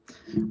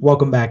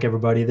Welcome back,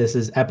 everybody. This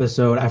is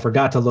episode, I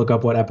forgot to look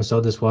up what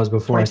episode this was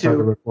before I started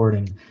 22.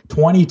 recording.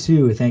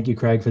 22. Thank you,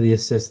 Craig, for the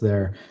assist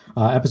there.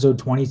 Episode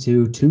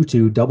 22,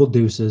 2 double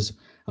deuces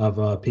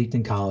of Peaked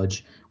in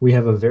College. We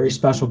have a very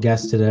special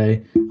guest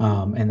today,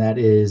 and that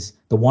is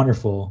the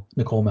wonderful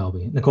Nicole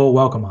Melby. Nicole,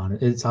 welcome on.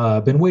 It's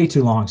been way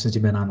too long since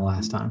you've been on the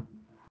last time.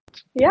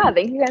 Yeah,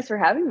 thank you guys for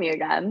having me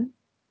again.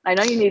 I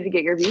know you need to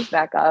get your views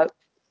back up.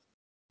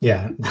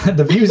 Yeah,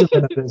 the views have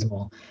been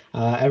abysmal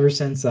ever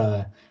since.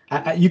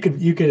 You could.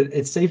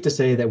 It's safe to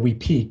say that we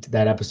peaked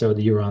that episode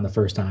that you were on the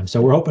first time.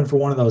 So we're hoping for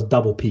one of those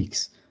double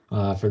peaks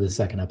for the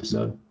second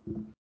episode.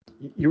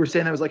 You were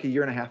saying that was like a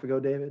year and a half ago,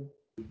 David?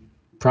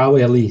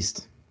 Probably at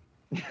least.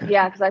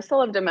 Yeah, because I still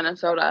lived in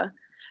Minnesota.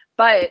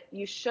 But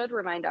you should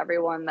remind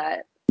everyone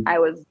that I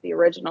was the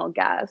original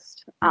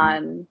guest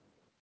on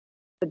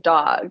the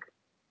dog. Is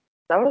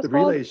that what it's The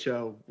called? relay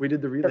show. We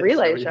did the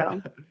relay show.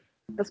 show.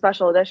 The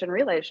special edition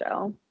relay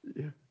show.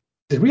 Yeah.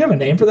 Did we have a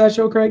name for that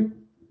show, Craig?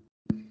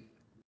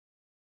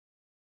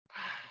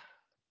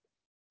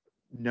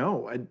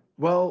 No.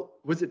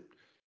 Was it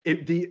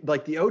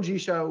the OG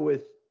show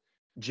with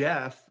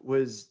Jeff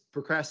was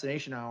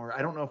Procrastination Hour.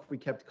 I don't know if we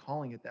kept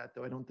calling it that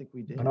though. I don't think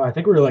we did. No, I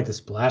think we were like the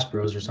Splash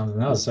Bros or something.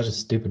 That was such a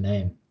stupid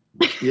name.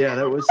 Yeah,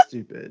 that was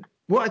stupid.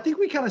 Well, I think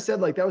we kind of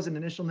said like that was an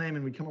initial name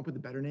and we'd come up with a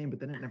better name, but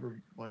then it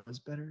never was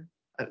better.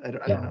 I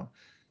don't know.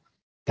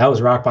 That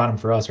was rock bottom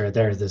for us right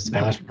there. The That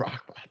Splash. was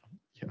rock bottom.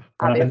 Yeah.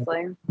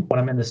 Obviously. When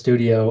I'm in the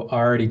studio,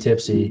 already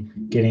tipsy,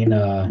 getting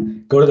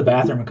go to the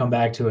bathroom and come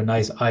back to a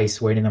nice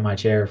ice waiting on my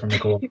chair from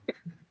Nicole.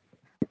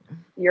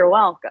 You're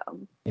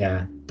welcome.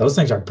 Yeah, those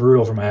things are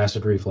brutal for my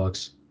acid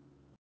reflux.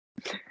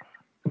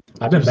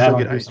 I've been Still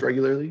battling get iced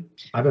regularly.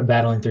 I've been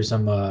battling through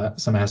some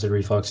acid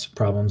reflux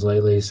problems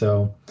lately.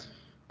 So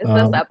Is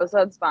this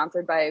episode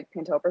sponsored by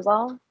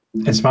Pantoprazole?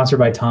 it's sponsored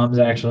by Tums,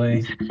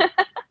 actually.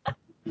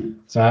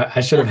 So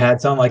I should have had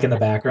some like in the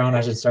background.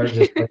 I should start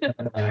just putting them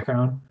in the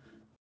background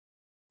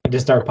and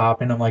just start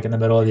popping them like in the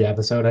middle of the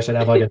episode. I should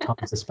have like a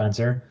Tums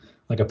dispenser,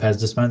 like a Pez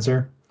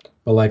dispenser,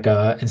 but like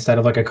instead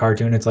of like a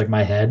cartoon, it's like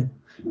my head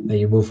that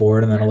you move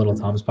forward and then a little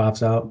Tums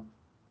pops out.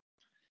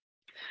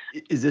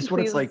 Is this what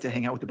it's Please like to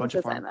hang out with a bunch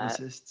of design that.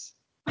 pharmacists?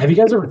 Have you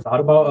guys ever thought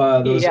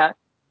about those? Yeah,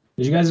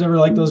 Did you guys ever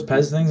like those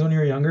Pez things when you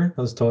were younger?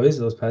 Those toys,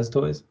 those Pez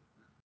toys?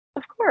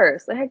 of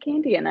course. They had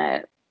candy in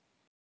it.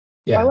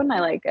 Why Yeah, wouldn't I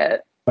like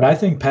it? but I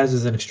think Pez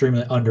is an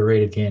extremely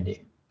underrated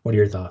candy. What are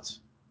your thoughts?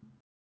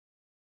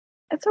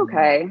 It's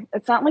okay.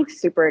 It's not like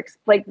super,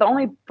 like the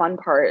only fun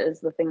part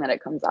is the thing that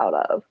it comes out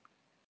of.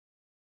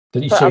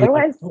 But But so you like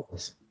otherwise, the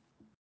toys.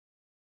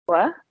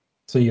 what?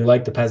 So you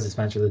like the Pez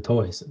dispenser, the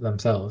toys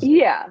themselves?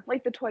 Yeah,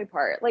 like the toy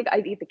part. Like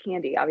I'd eat the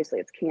candy. Obviously,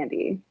 it's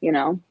candy, you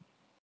know?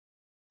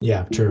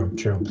 Yeah, true.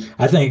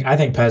 I think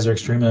Pez are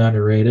extremely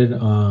underrated.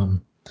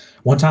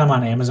 One time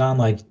on Amazon,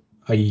 like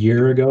a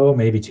year ago,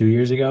 maybe 2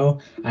 years ago,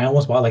 I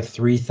almost bought like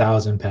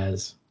 3,000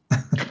 Pez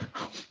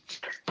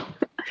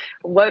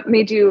What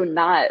made you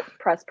not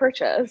press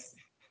purchase?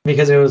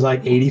 because it was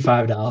like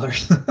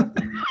 $85.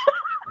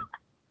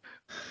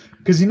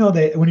 Because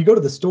they when you go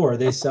to the store,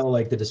 they sell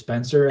like the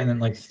dispenser and then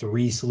like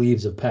 3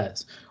 sleeves of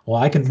Pez.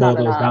 Well, I can It's mow not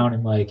those enough. down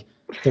in like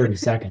 30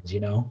 seconds.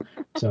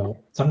 So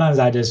sometimes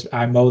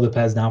I mow the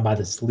Pez down by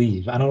the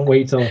sleeve. I don't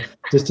wait till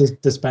just to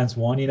dispense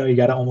one. You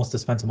got to almost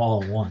dispense them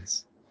all at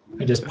once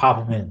and just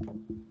pop them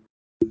in.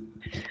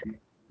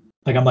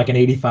 Like I'm like an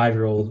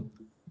 85-year-old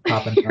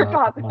popping You're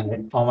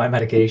popping. all my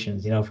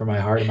medications, for my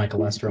heart and my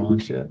cholesterol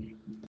and shit.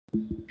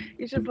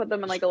 You should put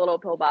them in like a little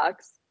pill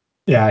box.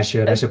 Yeah, I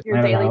should. I Like should your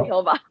plan it daily out.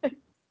 pill box.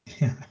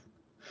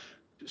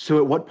 So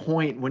at what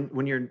point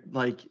when you're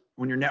like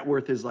when your net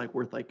worth is like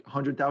worth like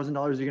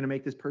 $100,000, you're gonna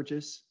make this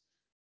purchase?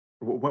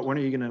 When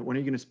are you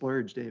gonna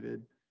splurge,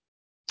 David?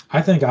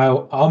 I think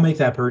I'll make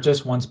that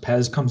purchase once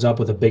Pez comes up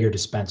with a bigger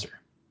dispenser.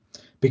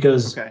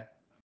 Because Okay.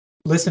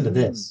 listen to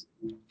this.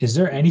 Is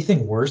there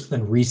anything worse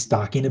than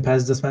restocking a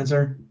Pez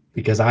dispenser?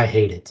 Because I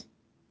hate it.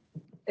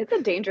 It's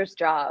a dangerous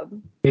job.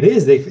 It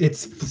is. It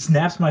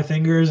snaps my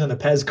fingers and the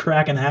Pez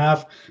crack in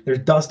half. There's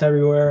dust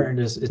everywhere and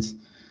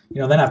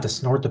then I have to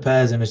snort the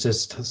Pez and it's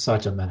just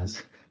such a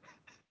mess.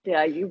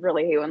 Yeah, you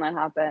really hate when that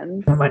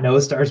happens. And my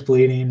nose starts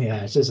bleeding.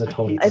 Yeah, it's just a I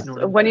total hate mess. It's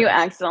snorting when you Pez.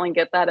 accidentally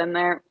get that in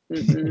there.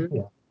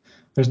 Yeah.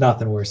 There's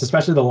nothing worse,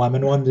 especially the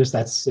lemon one. Just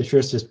that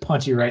citrus just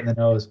punch you right in the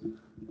nose.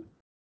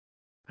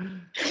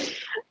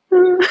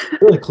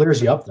 It really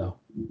clears you up though.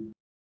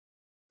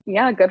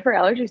 Yeah, good for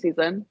allergy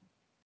season.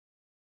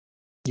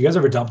 You guys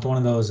ever dumped one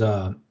of those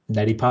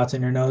neti pots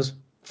in your nose,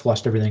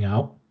 flushed everything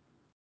out?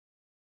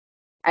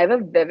 I have a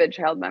vivid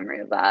child memory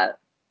of that,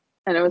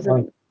 and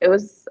Like, it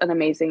was an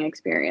amazing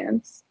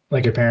experience.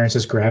 like your parents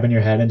just grabbing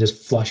your head and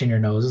just flushing your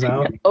noses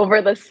out?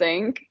 Over the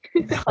sink,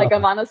 like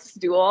I'm on a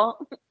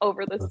stool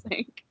over the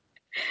sink,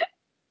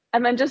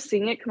 and then just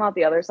seeing it come out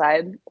the other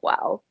side.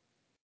 Wow,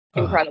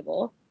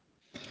 incredible.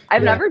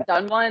 I've Yeah. never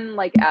done one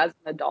like as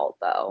an adult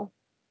though.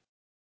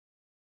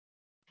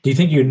 Do you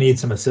think you need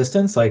some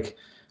assistance? Like,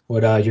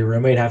 would your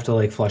roommate have to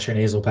like flush your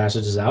nasal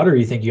passages out, or do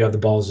you think you have the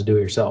balls to do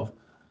it yourself?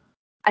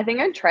 I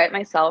think I'd try it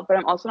myself, but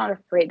I'm also not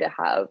afraid to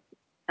have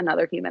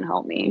another human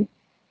help me.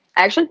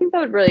 I actually think that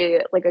would really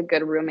like a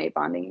good roommate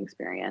bonding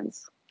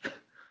experience.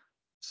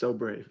 So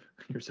brave.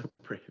 You're so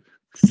brave.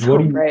 So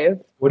brave.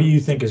 What do you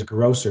think is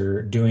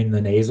grosser, doing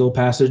the nasal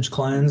passage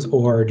cleanse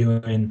or have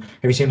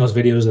you seen those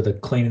videos of the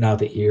cleaning out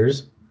the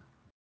ears?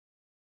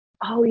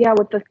 Oh yeah,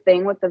 with the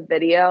thing with the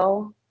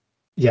video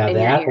Yeah, in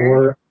your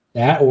ear.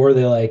 that or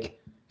they like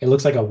it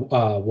looks like a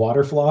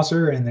water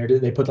flosser and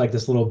they put like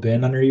this little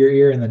bin under your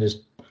ear and then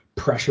just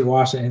pressure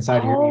wash it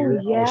inside your Oh ear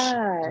and all the shit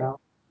comes yeah.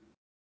 out.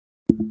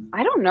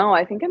 I don't know.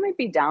 I think I might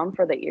be down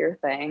for the ear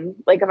thing.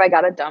 Like if I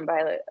got it done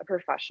by like, a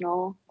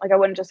professional, like I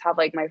wouldn't just have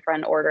like my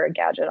friend order a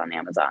gadget on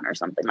Amazon or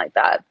something like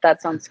that.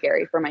 That sounds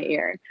scary for my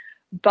ear.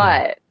 Yeah.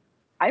 But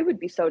I would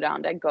be so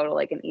down to go to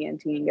like an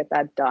ENT and get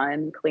that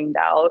done, cleaned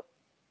out.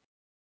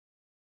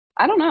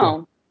 I don't Yeah.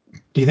 know.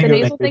 Do you think The it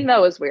would nasal thing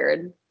though was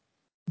weird.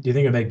 do you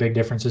think it would make big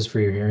differences for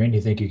your hearing? Do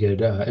you think you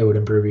could it would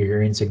improve your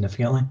hearing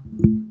significantly?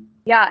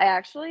 Yeah,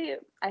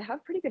 I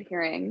have pretty good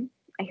hearing.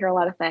 I hear a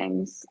lot of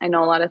things. I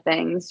know a lot of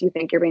things. You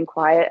think you're being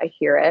quiet, I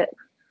hear it.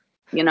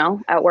 You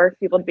know, at work,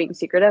 people being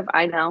secretive,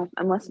 I know,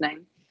 I'm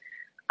listening.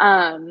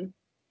 But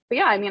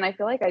yeah, I mean, I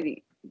feel like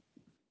I'd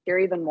hear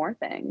even more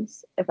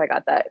things if I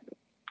got that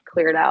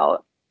cleared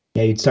out.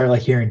 Yeah, you'd start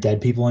like hearing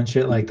dead people and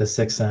shit like the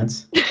Sixth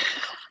Sense.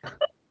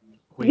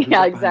 Wait, who's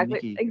Yeah, that behind exactly,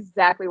 Nikki?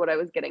 exactly what I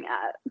was getting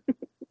at.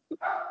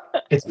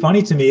 It's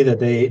funny to me that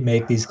they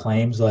make these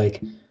claims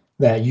like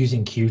that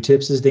using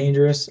Q-tips is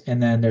dangerous,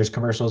 and then there's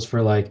commercials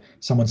for like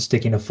someone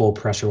sticking a full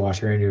pressure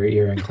washer into your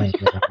ear and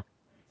cleaning it out.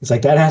 It's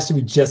like that has to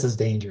be just as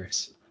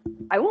dangerous.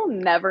 I will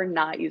never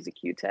not use a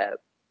Q-tip.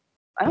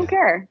 I don't Yeah,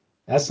 care.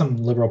 that's some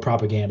liberal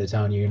propaganda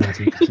telling you not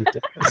to use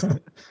Q-tips.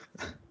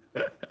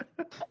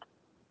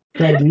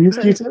 Craig, do you use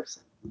Q-tips?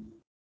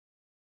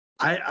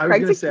 I was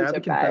Craig's gonna a say I have a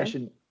Q-tip guy.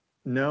 confession.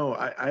 No,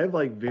 I have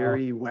like Oh,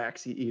 very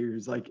waxy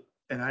ears, like,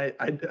 and I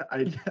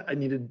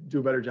need to do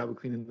a better job of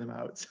cleaning them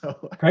out. So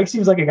Craig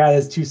seems like a guy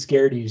that's too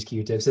scared to use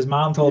Q-tips. His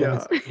mom told him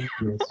yeah, it's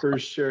dangerous. for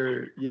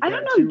sure. I Yeah,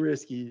 don't too know.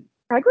 risky.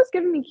 Craig was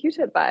giving me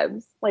Q-tip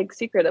vibes, like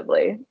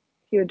secretively.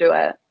 He would do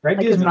it. Craig Like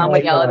gives his me mom would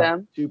like yell at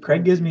him. Too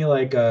Craig gives pointy. me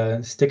like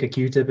a stick of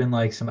Q-tip in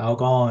like some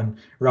alcohol and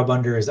rub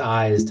under his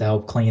eyes to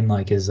help clean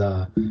like his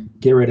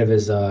get rid of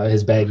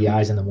his baggy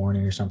eyes in the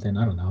morning or something.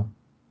 I don't know.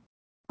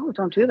 Oh,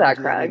 don't I do don't that,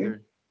 do that Craig.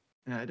 either.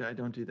 Yeah, I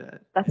don't do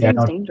that. That Yeah, I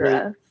seems don't. Really,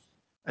 dangerous.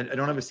 I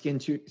don't have a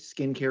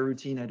skincare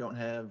routine. I don't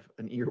have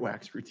an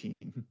earwax routine.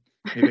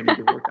 Maybe I need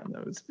to work on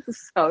those.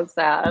 So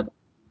sad.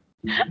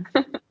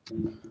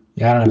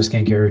 Yeah, I don't have a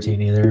skincare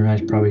routine either. I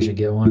probably should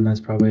get one. That's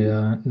probably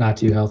not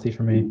too healthy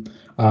for me.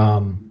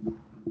 All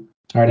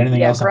right, anything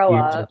Yeah, else on grow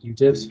ears or up.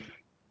 Q-tips?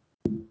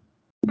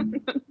 We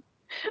can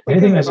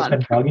Anything that's move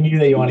just on. been bugging you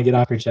that you want to get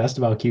off your chest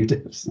about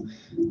Q-tips?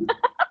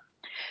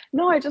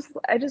 No, I just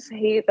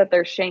hate that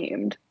they're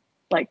shamed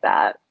like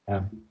that.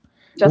 Yeah.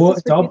 Well,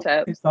 Justice for it's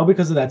Q-tips. all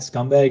because of that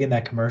scumbag in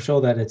that commercial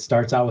that it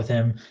starts out with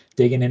him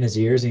digging in his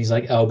ears and he's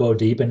like elbow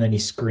deep and then he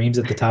screams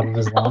at the top of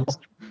his lungs.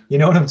 You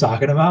know what I'm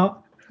talking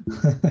about?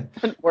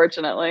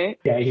 Unfortunately.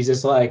 Yeah, he's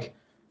just like,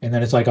 and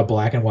then it's like a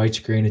black and white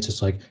screen. It's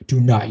just like, do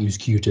not use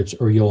Q-tips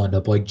or you'll end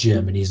up like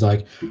Jim. And he's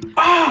like,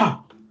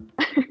 ah,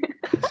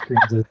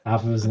 screams at the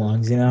top of his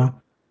lungs, you know?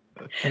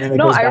 And then it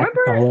No, goes I back to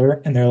remember.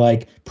 color and they're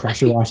like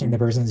pressure washing the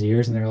person's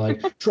ears and they're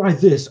like, try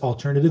this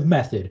alternative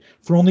method.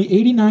 For only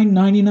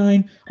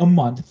 $89.99 a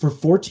month for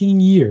 14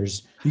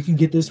 years, you can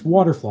get this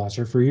water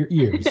flosser for your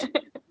ears.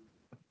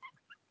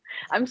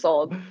 I'm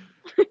sold.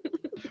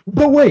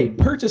 But wait,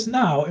 purchase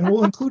now and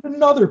we'll include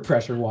another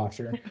pressure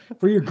washer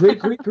for your great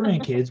great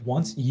grandkids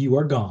once you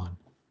are gone.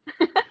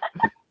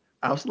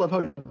 I also love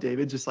how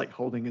David's just like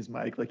holding his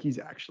mic, like he's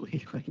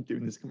actually like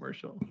doing this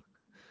commercial.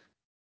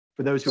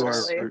 For those who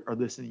Literally. are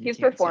listening, you He's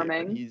can't see it, but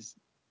performing.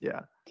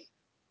 yeah.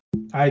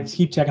 I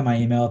keep checking my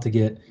email to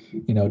get,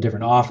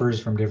 different offers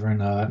from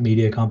different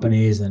media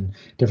companies and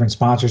different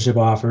sponsorship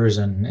offers,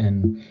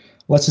 and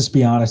let's just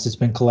be honest, it's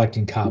been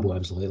collecting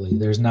cobwebs lately.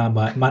 There's not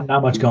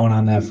much going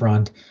on that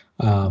front.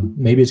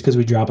 Maybe it's because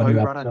we drop That's a why we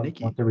new brought on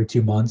episode once Nikki. every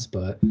 2 months,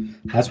 but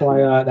that's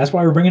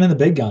why we're bringing in the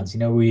big guns.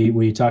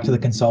 We talked to the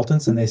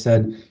consultants and they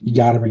said you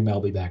got to bring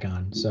Melby back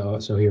on. So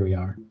here we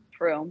are.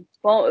 True.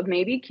 Well,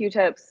 maybe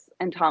Q-tips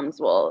and Tums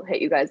will hit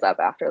you guys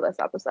up after this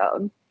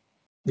episode.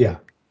 Yeah,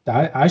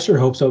 I sure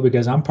hope so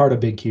because I'm part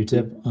of Big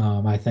Q-Tip.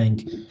 I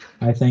think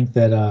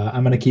that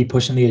I'm going to keep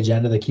pushing the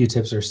agenda that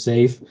Q-tips are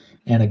safe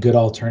and a good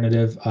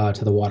alternative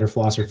to the water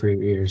flosser for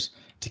your ears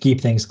to keep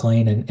things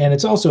clean, and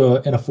it's also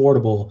an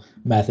affordable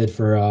method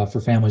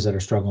for families that are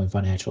struggling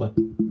financially.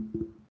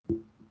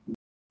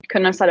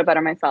 Couldn't have said it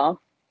better myself.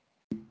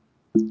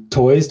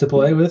 Toys to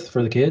play with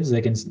for the kids.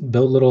 They can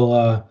build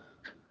little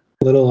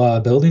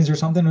buildings or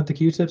something with the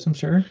Q-tips, I'm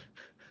sure.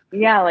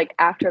 Yeah, like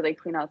after they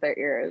clean out their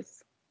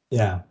ears,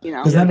 Yeah, you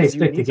because know? Yeah, then they because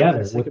you would stick need something to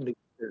together stick with. them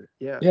together.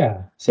 Yeah.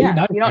 Yeah, see, Yeah,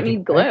 now you you're don't thinking,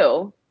 need right?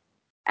 glue.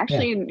 Yeah,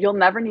 Actually, you'll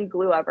never need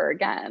glue ever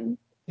again.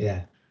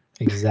 yeah,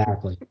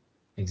 exactly,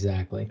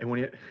 exactly. And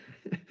when you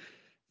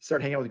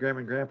start hanging out with grandma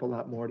and grandpa a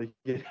lot more to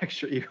get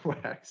extra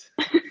earwax.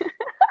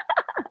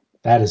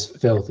 That is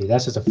filthy.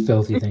 That's just a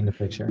filthy thing to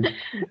picture.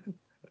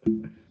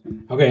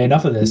 Okay,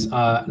 enough of this.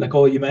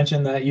 Nicole, you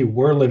mentioned that you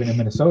were living in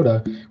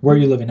Minnesota. Where are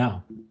you living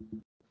now?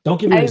 Don't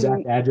give your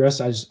exact I'm address.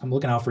 I'm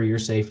looking out for your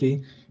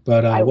safety.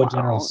 But I what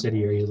general won't.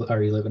 city are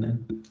you living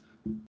in?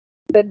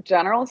 The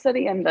general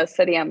city and the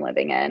city I'm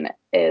living in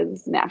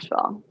is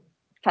Nashville,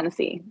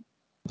 Tennessee.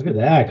 Look at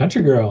that,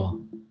 country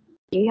girl.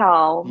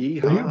 Yeehaw. Were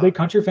you a Yeehaw. big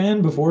country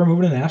fan before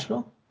moving to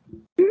Nashville?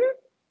 Mhm.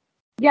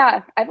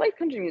 Yeah, I've liked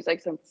country music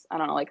since I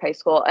don't know, like high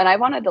school, and I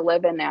wanted to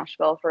live in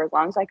Nashville for as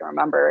long as I can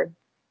remember.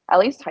 At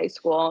least high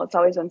school. It's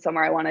always been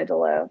somewhere I wanted to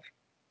live.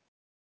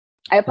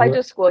 I applied What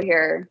to school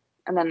here,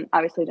 and then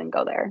obviously didn't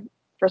go there.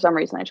 For some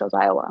reason, I chose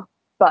Iowa,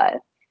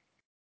 but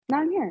now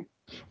I'm here.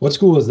 what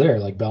school is there?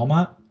 Like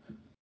Belmont?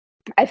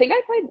 I think I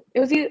applied. It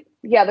was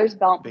yeah. There's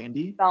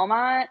Vandy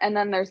Belmont, and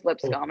then there's Oh,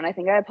 Lipscomb, and I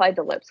think I applied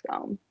to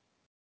Lipscomb.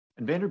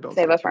 and Vanderbilt's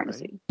Save there a too, right?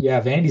 pharmacy.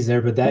 yeah, Vandy's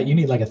there, but that you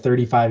need like a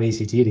 35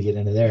 ACT to get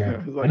into I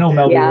there. was I like, know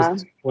damn. Melby Yeah,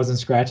 wasn't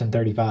scratching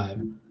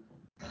 35.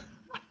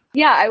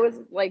 yeah. I was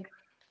like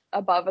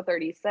above a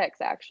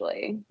 36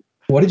 actually.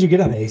 What did you get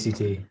on the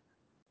ACT?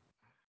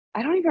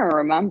 I don't even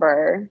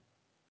remember.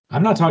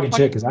 I'm not talking shit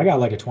 20, because I got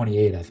like a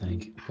 28, I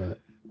think. But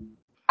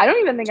I don't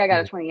even think I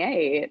got a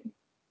 28.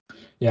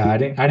 yeah, I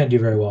didn't do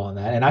very well on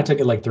that, and I took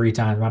it like 3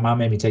 times. My mom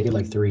made me take it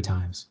like 3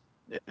 times.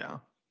 Yeah. Yeah,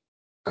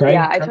 Craig,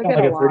 I Craig took got it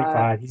like a a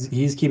lot. 35.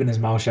 He's keeping his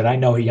mouth shut. I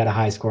know he got a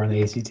high score on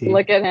the ACT.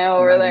 Look at him No,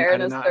 over there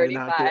in his I did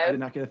 35.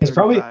 not get a It's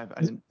probably 35. I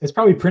it's, didn't. it's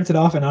probably printed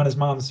off and on his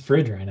mom's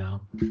fridge right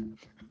now.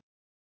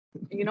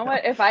 You know No.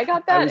 what? If I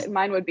got I that, was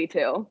mine would be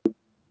too.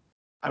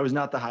 I was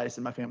not the highest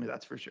in my family,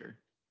 that's for sure.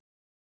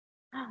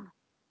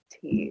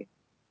 T.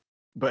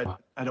 But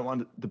I don't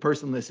want the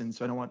person listens,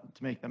 so I don't want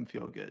to make them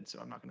feel good. So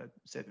I'm not going to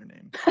say their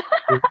name.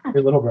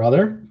 Your little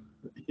brother?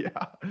 Yeah.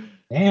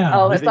 Damn,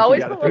 Oh, I he's it's think he always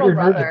got the a a little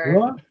bigger nerd 35. than you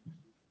brother. are?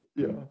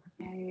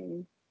 Yeah.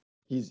 Dang.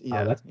 He's Oh,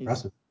 yeah, that's he's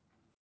impressive.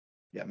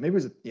 yeah, maybe it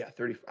was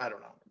 30. I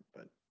don't know.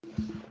 But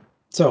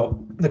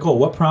So, Nicole,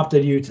 what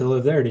prompted you to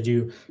live there? Did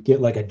you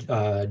get like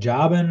a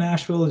job in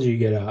Nashville? Did you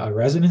get a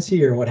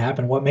residency, or what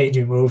happened? What made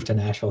you move to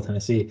Nashville,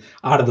 Tennessee,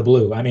 out of the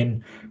blue? I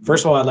mean,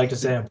 first of all, I'd like to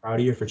say I'm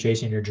proud of you for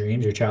chasing your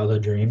dreams, your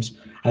childhood dreams.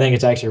 I think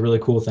it's actually a really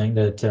cool thing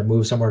to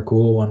move somewhere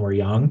cool when we're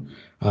young.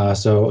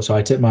 So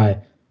I tip my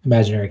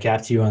imaginary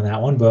cap to you on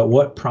that one. But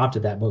what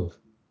prompted that move?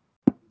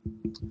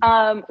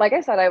 Like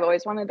I said, I've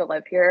always wanted to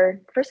live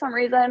here. For some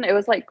reason, it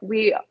was like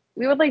we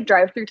would like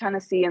drive through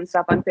Tennessee and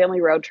stuff on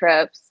family road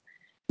trips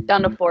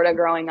down to Florida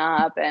growing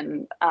up,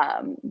 and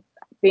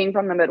being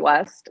from the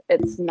Midwest,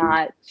 it's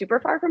not super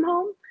far from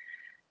home.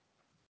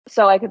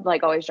 So I could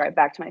like always drive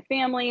back to my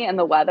family, and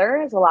the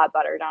weather is a lot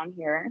better down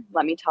here.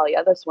 Let me tell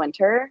you, this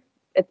winter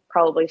it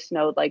probably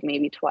snowed like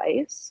maybe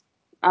twice.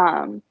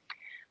 Um,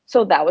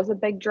 so that was a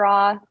big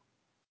draw.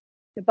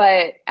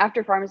 But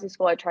after pharmacy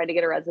school, I tried to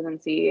get a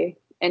residency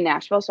in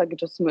Nashville so I could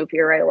just move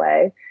here right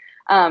away.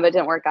 It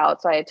didn't work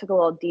out, so I took a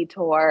little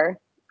detour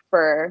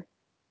for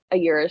a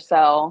year or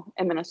so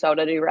in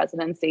Minnesota to do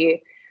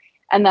residency,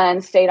 and then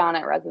stayed on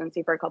at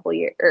residency for a couple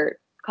years or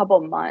couple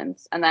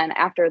months. And then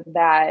after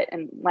that,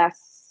 and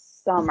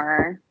last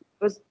summer,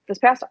 it was this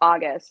past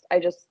August, I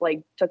just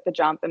like took the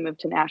jump and moved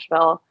to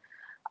Nashville.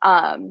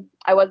 I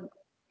was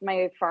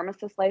My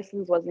pharmacist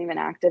license wasn't even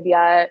active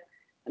yet,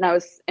 and I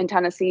was in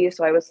Tennessee,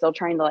 so I was still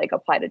trying to like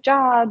apply to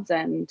jobs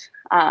and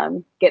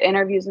get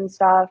interviews and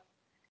stuff.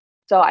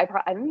 So I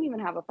didn't even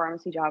have a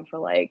pharmacy job for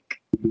like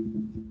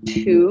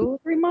 2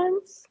 3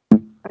 months.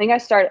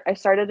 I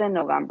started in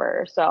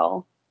November,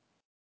 so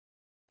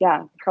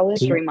yeah, probably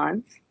So 3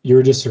 months. you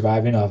were just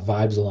surviving off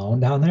vibes alone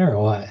down there,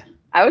 or what?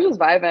 I was just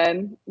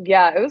vibing.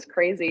 Yeah, it was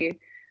crazy.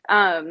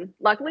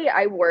 Luckily,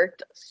 I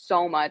worked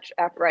so much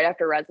right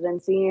after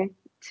residency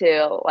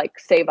to like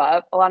save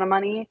up a lot of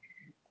money,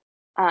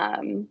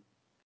 um,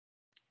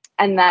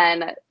 and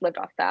then lived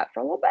off that for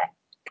a little bit.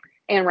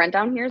 And rent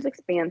down here is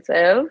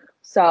expansive,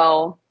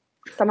 so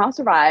somehow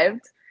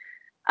survived.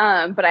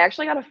 But I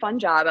actually got a fun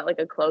job at like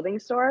a clothing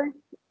store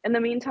in the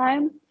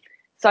meantime,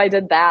 so I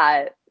did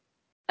that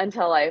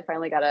until I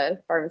finally got a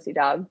pharmacy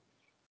job.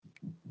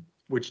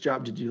 which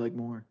job did you like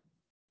more?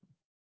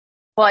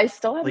 Well, I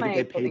still have Like if my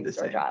they paid clothing the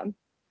store same? job.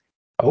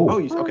 Oh, Oh,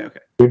 you okay, Um, okay.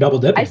 you're double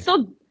I dipping.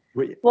 still,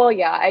 Wait, well,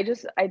 yeah, I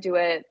do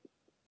it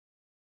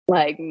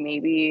like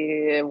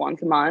maybe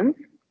once a month.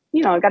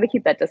 You know, I got to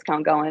keep that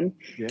discount going.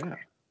 yeah,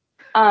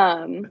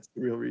 Um, that's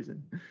the real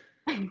reason.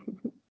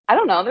 I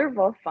don't know. They're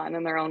both fun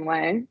in their own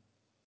way.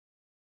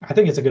 I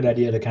think it's a good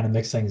idea to kind of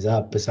mix things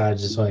up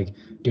besides just like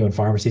doing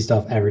pharmacy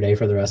stuff every day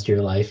for the rest of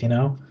your life, you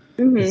know?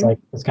 It's Hmm. like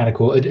it's kind of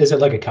cool. Is it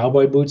like a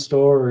cowboy boot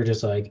store or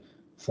just like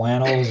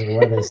flannels or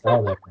what do they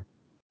sell there?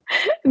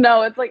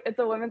 No, it's like it's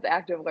a women's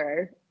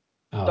activewear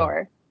Oh,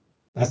 store.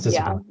 that's Yeah,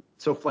 disappointing.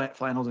 So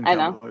flannels and I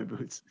know. cowboy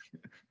boots.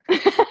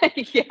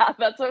 Yeah,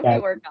 that's what we Yeah,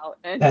 work out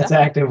in. that's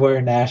active wear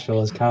in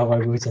Nashville is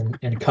cowboy boots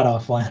and cut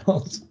off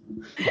flannels.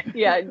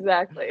 Yeah,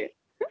 exactly.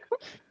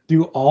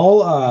 Do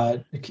all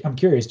I'm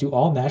curious, do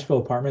all Nashville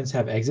apartments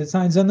have exit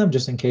signs on them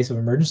just in case of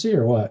emergency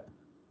or what?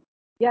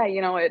 Yeah,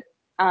 you know it.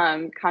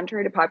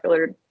 Contrary to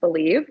popular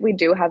belief, we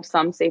do have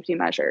some safety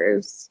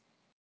measures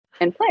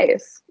in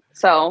place.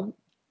 So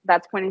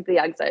that's pointing to the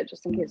exit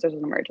just in case there's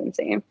an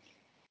emergency.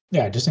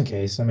 Yeah, just in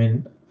case. I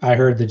mean, I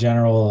heard the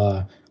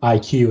general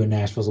IQ in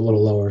Nashville's a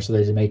little lower, so they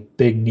just make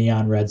big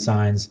neon red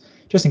signs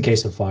just in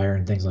case of fire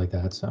and things like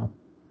that. So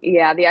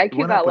Yeah, the It IQ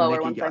went up got when lower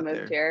Nikki once I got moved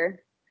there.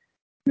 here.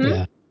 Hmm?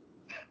 yeah.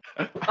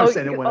 I Oh, was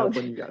saying it you- went oh. up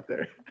when you got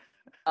there.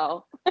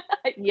 Oh,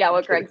 yeah,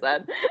 what Craig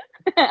said.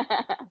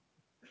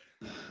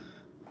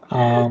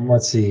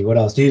 Let's see. What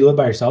else? Do you live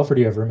by yourself or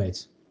do you have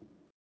roommates?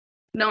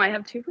 No, I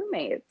have two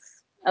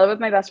roommates. I live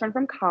with my best friend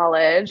from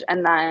college,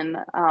 and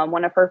then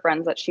one of her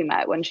friends that she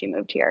met when she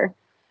moved here.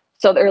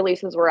 So their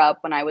leases were up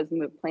when I was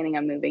planning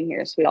on moving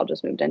here, so we all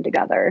just moved in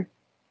together.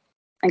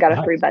 I got a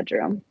Nice.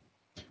 3-bedroom.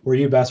 Were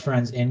you best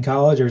friends in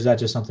college, or is that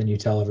just something you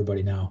tell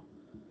everybody now?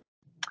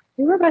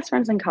 We were best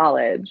friends in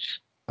college.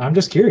 I'm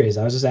just curious.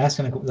 I was just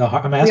asking. I'm We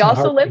asking the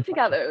also hard lived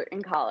together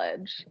in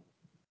college.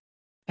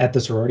 at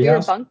the sorority We were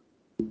house.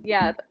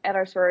 yeah, at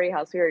our sorority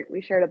house.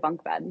 We shared a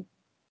bunk bed.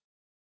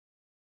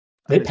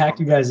 They miss packed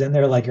you bunk guys in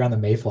there like you're on the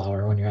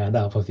Mayflower when you're at the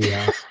Alpha Phi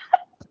house.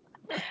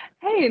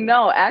 Hey,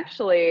 no,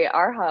 actually,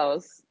 our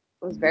house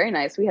was very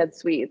nice. We had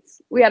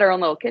suites. We had our own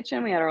little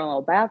kitchen. We had our own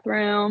little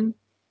bathroom.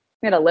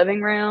 We had a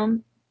living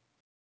room.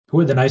 Who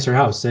had the nicer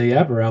house, City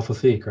Ebb or Alpha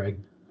Phi, Craig?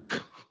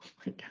 Oh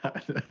my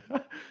god.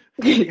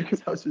 His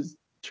house was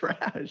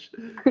trash.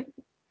 I mean,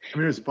 it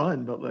was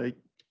fun, but like,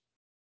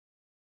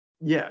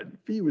 yeah,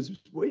 Fee was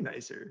way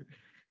nicer.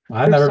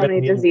 I've There's never so been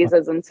many to either one.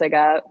 diseases in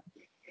Sigat.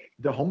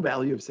 The home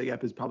value of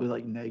SIGAP is probably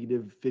like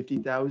negative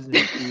 50,000,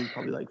 and Fee was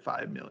probably like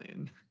 5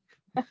 million.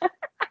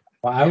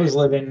 Well, I was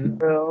living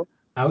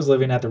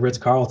at the Ritz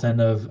Carlton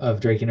of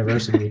Drake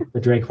University, the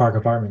Drake Park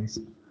Apartments.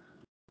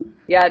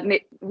 Yeah,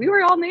 we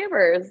were all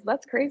neighbors.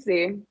 That's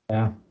crazy.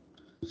 Yeah.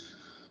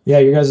 Yeah,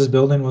 your guys'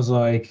 building was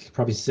like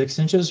probably 6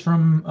 inches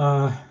from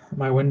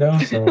my window,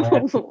 so I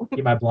had to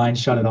keep my blinds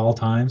shut at all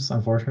times,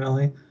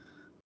 unfortunately.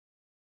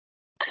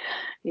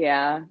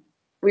 Yeah,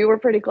 we were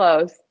pretty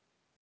close.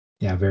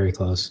 Yeah, very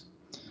close.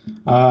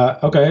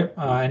 Okay.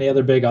 Any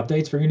other big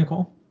updates for you,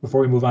 Nicole,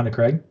 before we move on to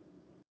Craig?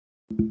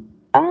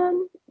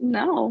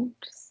 No,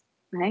 just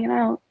hanging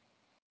out.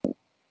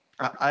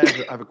 I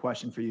have a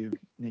question for you,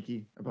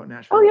 Nikki, about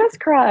Nashville. Oh, yes,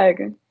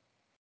 Craig.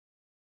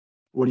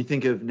 What do you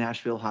think of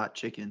Nashville hot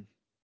chicken?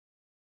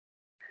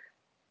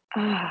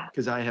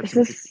 Because I have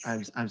I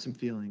have some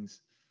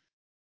feelings.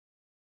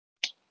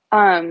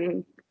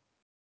 So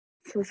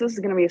this is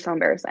gonna be so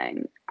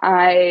embarrassing.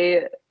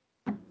 I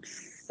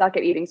suck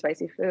at eating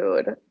spicy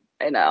food.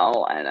 I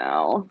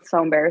know.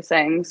 So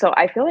embarrassing. So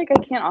I feel like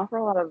I can't offer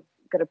a lot of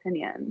good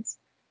opinions.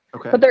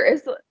 Okay. But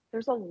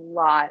there's a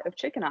lot of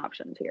chicken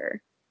options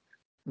here.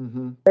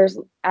 Mm-hmm. There's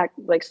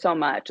like so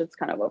much, it's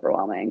kind of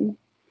overwhelming.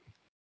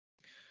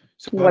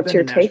 So I've What's been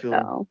your in take Nashville.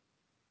 though?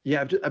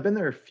 Yeah, I've been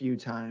there a few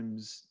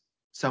times.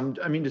 Some,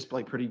 I mean, just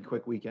like pretty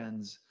quick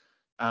weekends.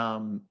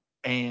 And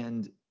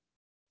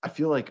I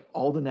feel like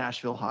all the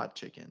Nashville hot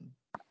chicken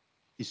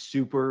is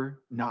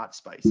super not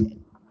spicy,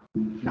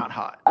 not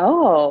hot.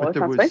 Oh, But it's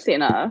there not was, spicy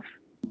enough.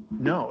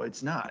 no,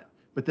 it's not.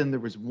 But then there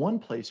was one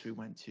place we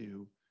went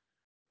to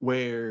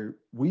where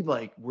we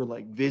like were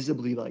like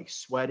visibly like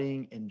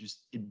sweating and just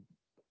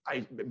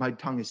my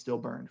tongue is still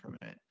burned from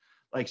it.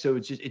 Like, so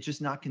it's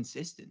just not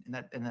consistent,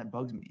 and that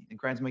bugs me. It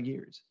grinds my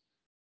gears.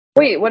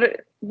 Wait,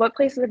 what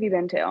places have you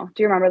been to?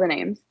 Do you remember the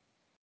names?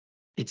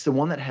 It's the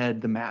one that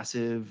had the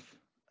massive,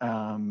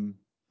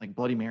 like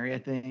Bloody Mary, I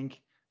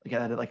think. Like it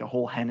had like a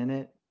whole hen in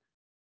it.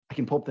 I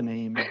can pull up the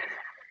name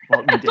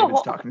while me and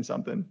David's talking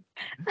something.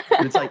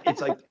 But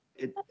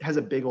it has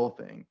a big old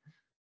thing.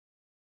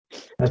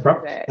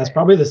 Okay. That's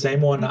probably the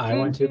same one I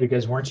went to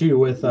because weren't you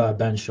with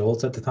Ben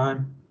Schultz at the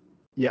time?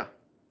 Yeah.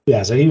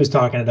 Yeah, so he was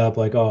talking it up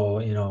like,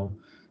 oh,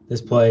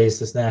 this place,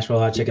 this Nashville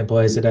hot chicken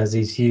place, it has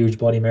these huge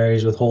Bloody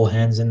Marys with whole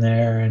hens in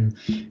there, and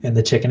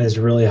the chicken is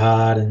really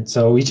hot, and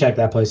so we checked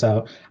that place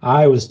out.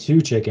 I was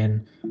too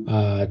chicken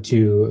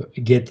to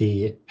get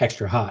the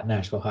extra hot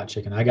Nashville hot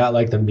chicken. I got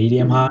like the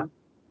medium hot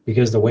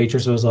because the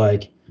waitress was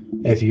like,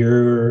 if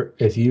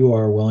you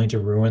are willing to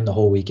ruin the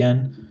whole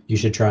weekend, you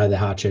should try the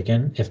hot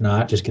chicken. If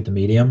not, just get the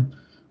medium.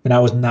 And I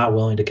was not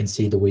willing to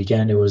concede the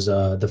weekend. It was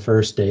the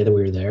first day that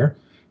we were there.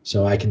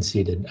 So I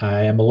conceded.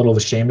 I am a little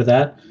ashamed of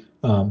that,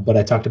 but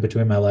I tucked it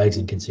between my legs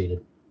and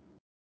conceded.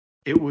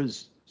 It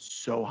was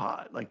so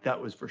hot. Like that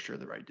was for sure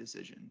the right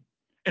decision.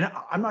 And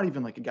I'm not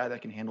even like a guy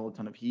that can handle a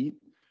ton of heat,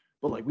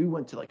 but like we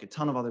went to like a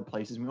ton of other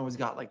places. And we always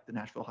got like the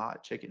Nashville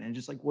hot chicken, and it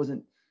just like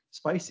wasn't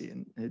spicy.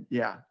 And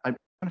yeah, I'm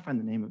trying to find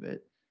the name of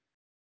it.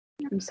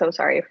 I'm so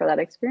sorry for that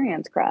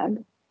experience,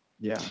 Craig.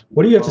 Yeah.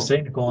 What do you have to Well,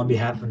 say, Nicole, on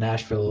behalf of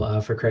Nashville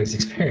for Craig's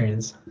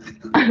experience?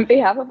 On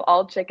behalf of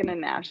all chicken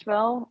in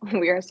Nashville,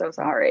 we are so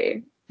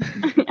sorry.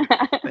 thank you.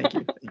 Thank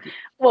you.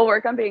 We'll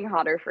work on being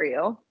hotter for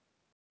you.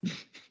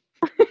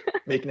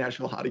 Make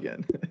Nashville hot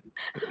again.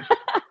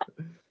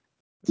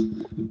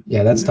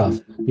 Yeah, that's tough.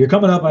 You're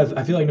coming up.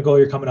 I feel like, Nicole,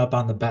 you're coming up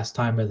on the best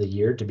time of the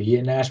year to be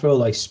in Nashville.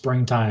 Like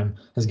springtime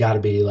has got to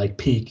be like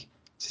peak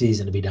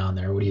season to be down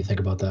there. What do you think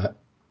about that?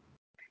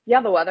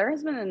 Yeah, the weather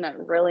has been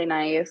really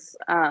nice.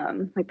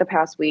 Like the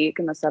past week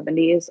in the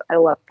 70s. I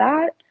love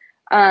that.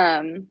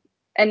 Um,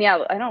 And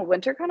yeah, I know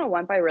winter kind of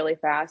went by really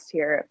fast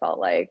here, it felt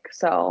like.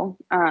 So,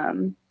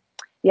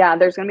 yeah,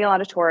 there's gonna be a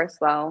lot of tourists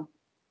though.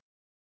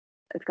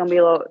 It's gonna be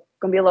a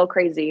little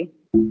crazy.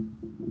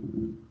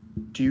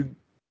 Do you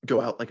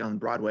go out like on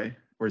Broadway,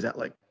 or is that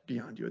like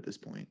beyond you at this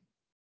point?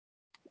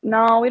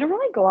 No, we don't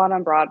really go out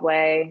on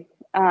Broadway,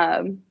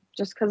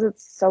 just because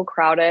it's so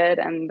crowded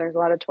and there's a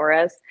lot of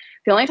tourists.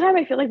 The only time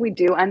I feel like we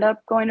do end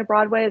up going to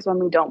Broadway is when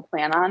we don't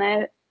plan on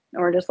it,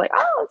 and we're just like,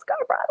 oh, let's go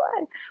to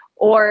Broadway,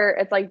 or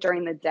it's like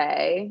during the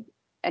day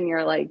and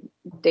you're like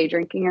day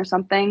drinking or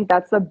something.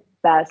 That's the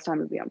best time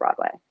to be on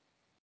Broadway,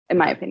 in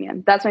my Okay.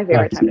 opinion. That's my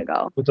favorite Nice. time to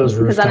go With those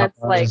because then rooftop it's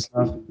bars and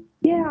like, stuff.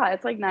 yeah,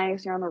 it's like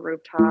nice. You're on the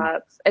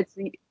rooftops.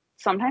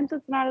 Sometimes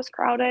it's not as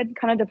crowded.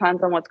 Kind of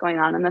depends on what's going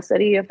on in the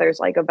city if there's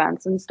like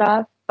events and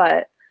stuff.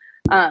 But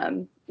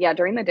yeah,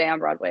 during the day on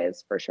Broadway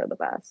is for sure the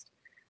best.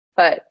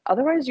 But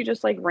otherwise, you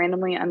just like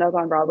randomly end up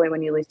on Broadway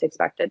when you least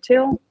expect it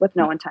to, with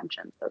no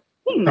intentions of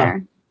being Oh,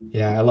 there.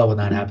 yeah, I love when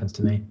that happens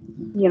to me.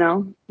 You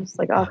know, it's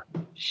like, oh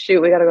Yeah.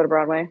 shoot, we got to go to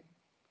Broadway.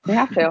 We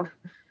have to.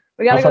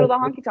 We got How to go far to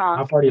the honky how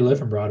tonk. far do you live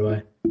from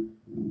Broadway?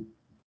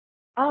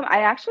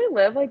 I actually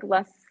live like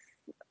less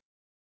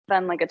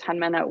than like a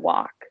 10-minute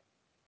walk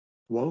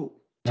Whoa, to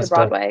That's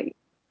dope. Broadway.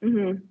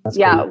 That's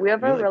Yeah, cool. we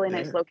have you're a like really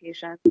nice there.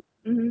 location.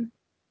 hmm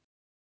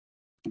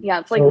Yeah,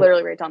 it's like So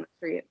literally right down the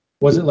street.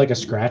 was it like a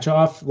scratch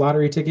off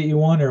lottery ticket you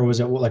won, or was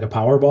it like a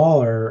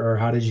Powerball, or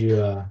how did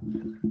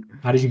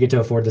you get to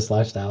afford this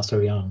lifestyle so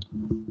young?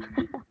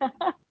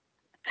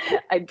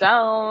 I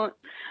don't.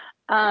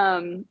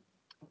 Um,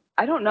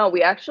 I don't know.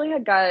 We actually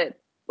had got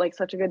like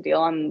such a good deal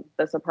on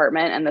this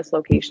apartment and this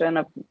location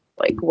of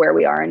like where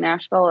we are in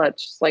Nashville. It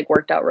just like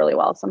worked out really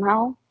well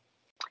somehow.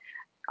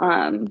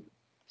 Um,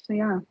 so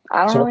yeah,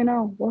 I don't So really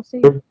know. We'll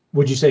see.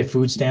 would you say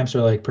food stamps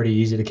are like pretty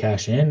easy to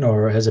cash in,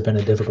 or has it been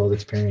a difficult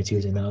experience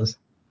using those?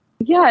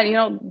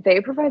 Yeah, they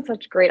provide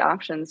such great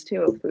options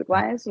too, food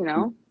wise.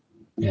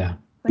 Yeah,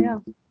 So yeah,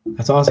 that's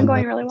it's been awesome.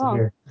 going That's really good to well.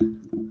 hear.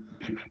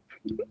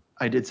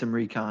 I did some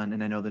recon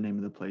and I know the name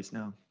of the place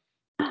now.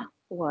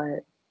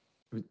 What?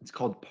 It's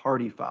called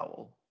Party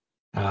Fowl,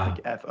 Ah,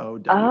 like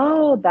FOWL.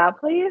 Oh, that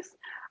place?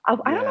 I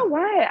don't Yeah, know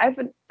why. I've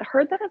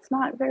heard that it's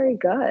not very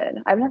good.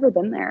 I've never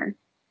been there.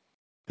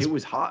 it it's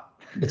was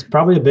hot. it's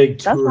probably a big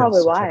That's probably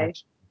tourist why.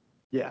 attraction.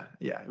 Yeah,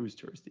 yeah, it was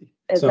touristy.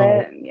 Is So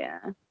it? Yeah.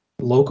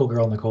 local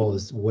girl Nicole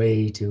is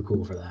way too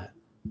cool for that.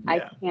 I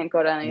Yeah, can't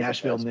go to any of the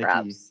Nashville tourist Nikki.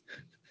 traps.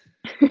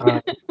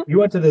 Uh, we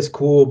went to this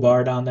cool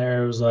bar down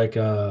there. It was like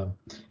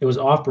it was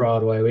off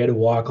Broadway. We had to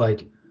walk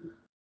like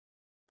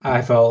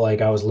I felt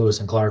like I was Lewis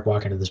and Clark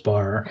walking to this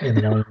bar in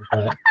the morning,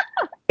 but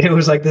it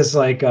was like this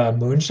like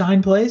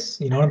moonshine place.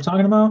 You know what I'm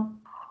talking about?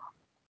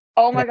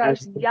 Oh And my it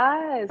has gosh,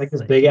 yes. like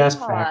this big ass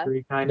Yeah.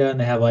 factory kind of, and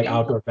they have like You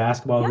outdoor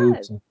basketball yes.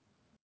 hoops. And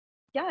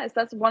Yes,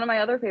 that's one of my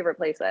other favorite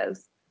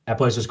places. that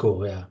place was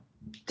cool. Yeah,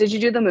 Did you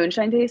do the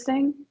moonshine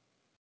tasting?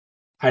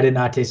 I did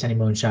not taste any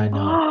moonshine.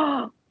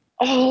 No.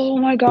 Oh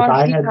my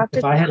gosh, you have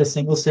If to I had a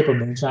single sip of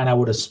moonshine, I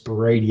would have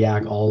sprayed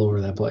yak all over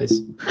that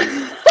place.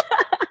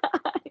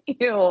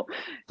 Ew.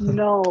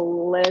 No,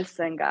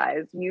 listen,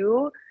 guys.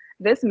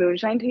 This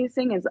moonshine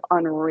tasting is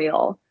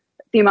unreal.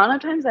 The amount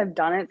of times I've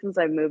done it since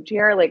I've moved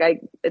here,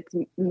 like it's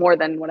more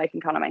than what I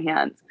can count on my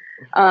hands.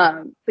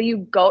 But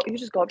you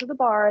just go up to the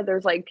bar.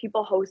 There's like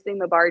people hosting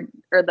the bar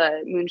or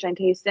the moonshine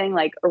tasting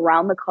like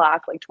around the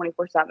clock, like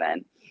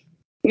 24/7.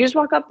 You just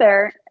walk up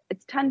there,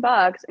 it's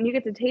 $10, and you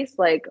get to taste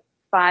like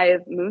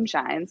five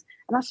moonshines.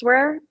 And I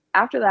swear,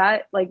 after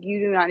that, like you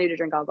do not need to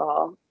drink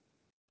alcohol.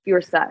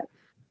 You're set.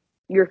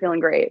 You're feeling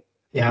great.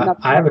 Yeah,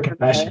 Nothing I have else a to it.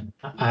 confession.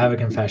 I have a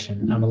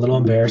confession. I'm a little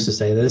embarrassed to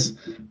say this,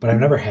 but I've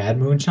never had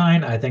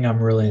moonshine. I think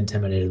I'm really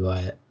intimidated by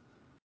it.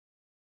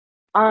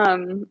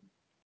 Um,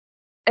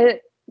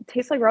 it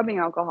tastes like rubbing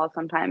alcohol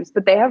sometimes,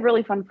 but they have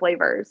really fun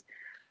flavors.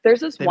 There's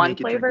this They one make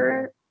it drinkable.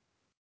 flavor.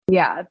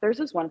 Yeah, there's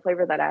this one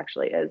flavor that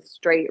actually is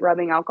straight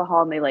rubbing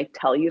alcohol, and they like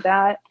tell you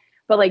that,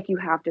 but like you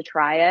have to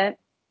try it.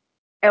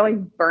 It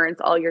like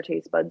burns all your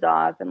taste buds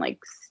off and like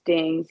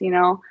stings.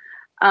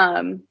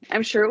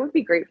 I'm sure it would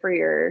be great for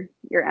your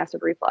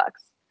acid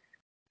reflux.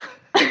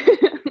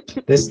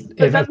 This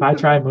But if then I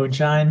try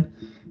moonshine,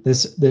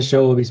 this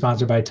show will be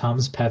sponsored by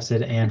Tums,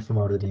 Pepsid, and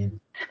Famotidine.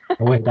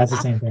 Oh wait, that's the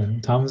same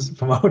thing. Tums,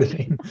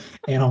 Famotidine,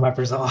 and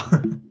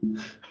omeprazole.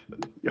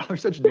 Y'all are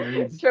such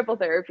nerds. triple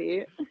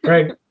therapy.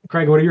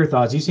 Craig, what are your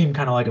thoughts? You seem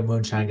kind of like a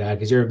moonshine guy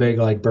because you're a big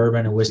like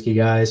bourbon and whiskey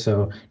guy.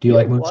 So do you You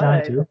like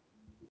moonshine would. too?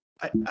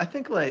 I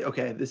think like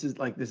okay, this is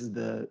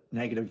the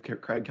negative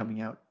Craig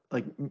coming out.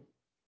 Like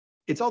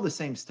it's all the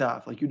same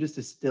stuff. Like you're just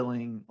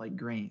distilling like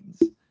grains.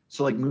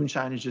 So like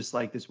moonshine is just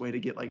like this way to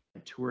get like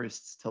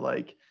tourists to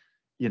like,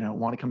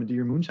 want to come and do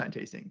your moonshine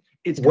tasting.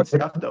 It's good What,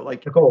 stuff though.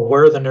 Like Nicole,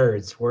 where are the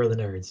nerds? Where are the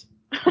nerds?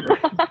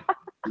 right.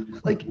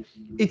 Like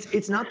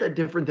it's not that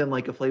different than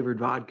like a flavored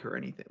vodka or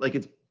anything. Like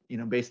it's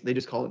basically they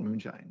just call it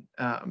moonshine.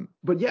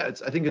 But yeah,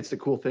 I think it's a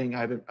cool thing.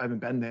 I haven't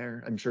been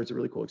there. I'm sure it's a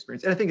really cool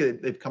experience, and I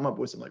think they've come up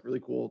with some like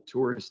really cool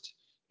tourist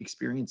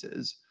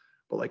experiences.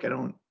 But like I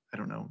don't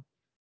know.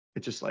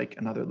 It's just like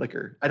another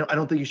liquor. I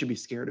don't think you should be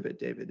scared of it,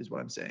 David, is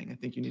what I'm saying. I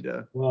think you need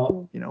to,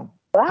 Well, you know,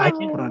 I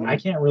put on can't your I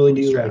can't really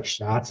do like bootstraps.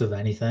 shots of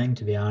anything,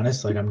 to be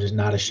honest. Like I'm just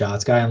not a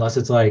shots guy unless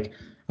it's like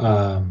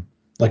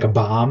a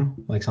bomb,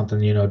 like something,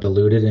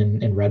 diluted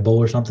in Red Bull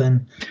or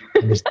something.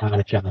 I'm just not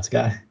a shots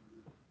guy.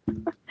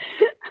 That's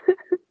fair.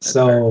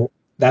 So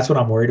that's what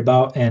I'm worried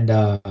about. And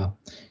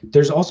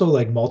there's also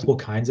like multiple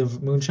kinds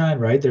of moonshine,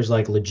 right? There's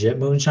like legit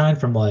moonshine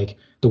from like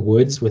the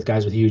woods with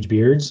guys with huge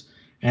beards.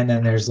 And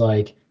then there's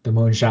like the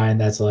moonshine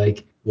that's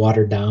like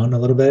watered down a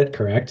little bit,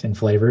 correct? And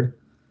flavored.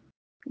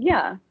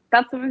 Yeah,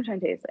 that's the moonshine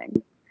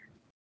tasting.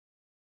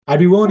 I'd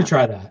be willing Yeah. to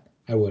try that.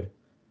 I would.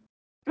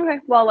 Okay,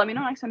 well, let me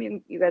know next time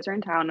you guys are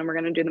in town and we're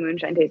going to do the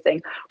moonshine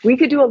tasting. We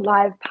could do a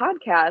live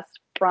podcast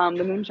from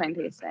the moonshine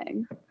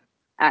tasting,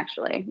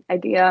 actually.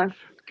 Idea.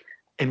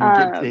 And we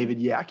get David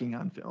yakking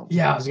on film.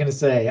 Yeah, I was gonna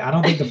say, I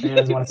don't think the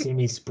fans want to see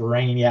me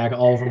spraying yak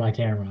all over my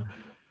camera.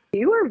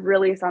 You are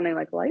really sounding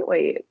like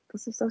lightweight.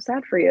 This is so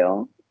sad for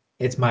you.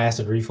 It's my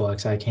acid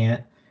reflux. I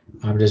can't.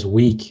 I'm just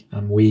weak.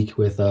 I'm weak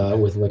with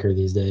liquor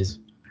these days.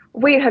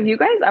 Wait, have you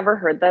guys ever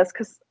heard this?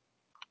 Because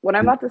what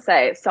I'm about to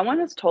say, someone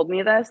has told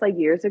me this like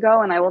years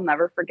ago and I will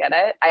never forget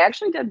it. I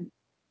actually did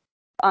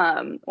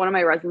one of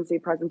my residency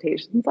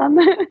presentations on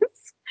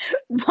this.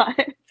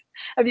 But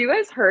have you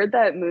guys heard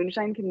that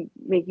moonshine can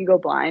make you go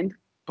blind?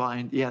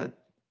 Blind, yeah.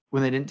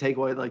 When they didn't take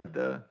away like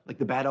the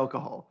bad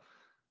alcohol.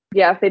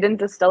 Yeah, if they didn't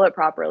distill it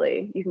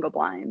properly, you can go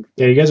blind.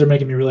 Yeah, you guys are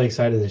making me really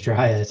excited to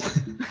try it.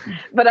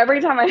 But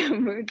every time I have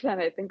moonshine,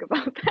 I think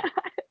about that.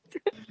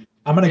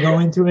 I'm gonna go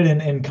into it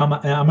and come.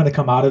 I'm gonna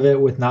come out of it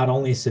with not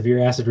only severe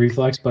acid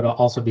reflux, but I'll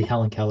also be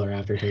Helen Keller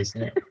after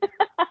tasting it.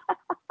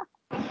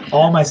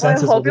 All my Well, I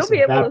senses will hope you'll just be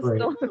able to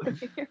evaporate.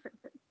 still hear.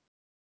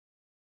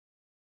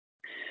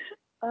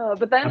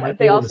 But I then might be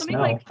they able to also make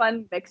smell. like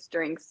fun mixed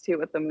drinks too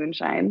with the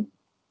moonshine.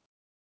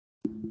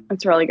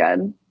 It's really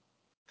good.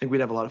 I think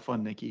we'd have a lot of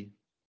fun, Nikki.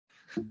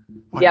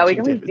 Yeah, we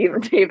can leave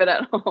David David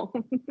at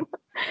home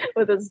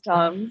with his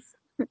Tums.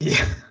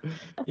 Yeah,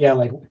 yeah.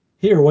 Like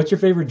here, what's your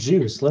favorite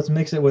juice? Let's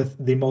mix it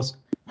with the most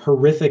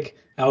horrific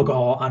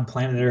alcohol on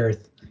planet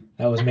Earth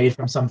that was made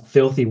from some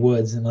filthy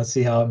woods, and let's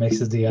see how it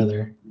mixes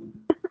together.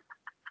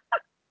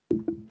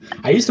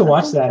 I used to That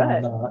watch sounds that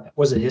on good.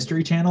 was it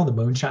History Channel, the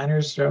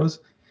Moonshiners shows.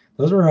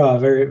 Those were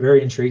very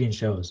very intriguing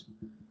shows.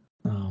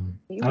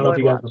 You I don't know if would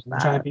you guys watch were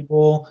Moonshine that.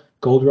 people,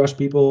 Gold Rush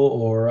people,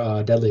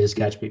 or Deadliest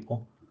Catch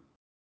people.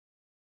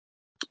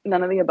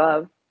 None of the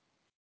above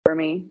for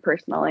me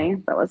personally.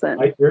 That wasn't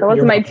Right? You're my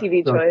more of an TV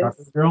Ice Road choice.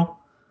 Truckers girl.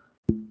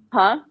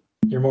 Huh?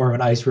 You're more of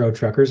an Ice Road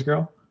Truckers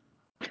girl.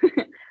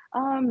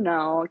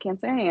 No, I can't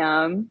say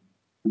I am.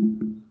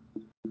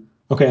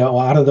 Okay, well,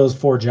 out of those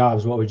four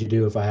jobs, what would you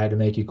do if I had to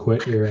make you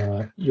quit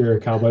your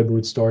cowboy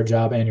boot store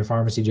job and your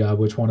pharmacy job?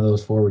 Which one of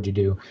those four would you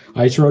do?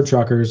 Ice Road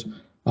Truckers,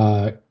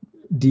 uh,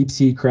 deep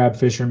sea crab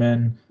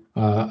fisherman,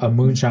 a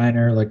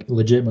moonshiner, like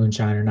legit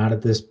moonshiner, not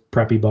at this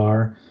preppy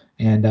bar,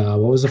 and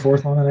what was the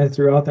fourth one that I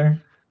threw out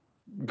there?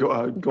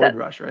 Gold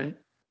Rush, right?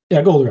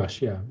 Yeah, Gold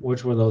Rush. Yeah,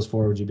 which one of those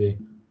four would you be?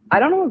 I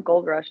don't know what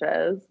Gold Rush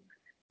is.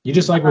 You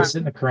just like would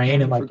sit in a Um,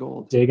 crane and Mining for like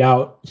gold. dig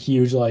out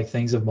huge like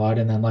things of mud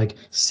and then like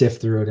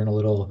sift through it in a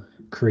little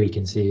creek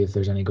and see if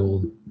there's any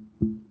gold.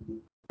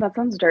 that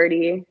sounds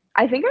dirty.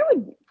 I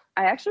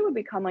actually would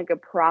become like a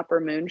proper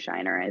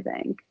moonshiner, I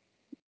think.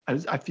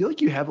 I feel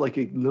like you have like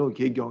a little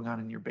gig going on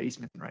in your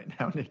basement right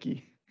now,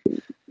 Nikki.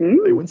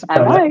 Mm, It wouldn't I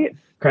No, surprise that, might.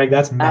 Craig,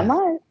 that's I meth.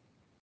 might.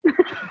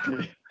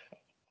 me.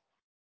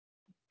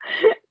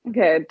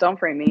 Okay, don't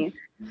frame me.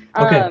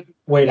 Okay, Um,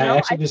 wait, you I know,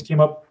 actually just came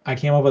up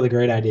with a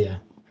great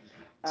idea.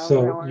 oh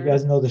So you no.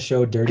 guys know the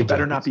show Dirty It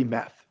better not Jobs? be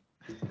meth.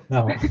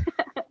 No.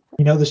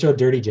 You know the show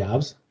Dirty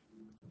Jobs?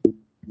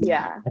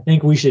 Yeah. I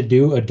think we should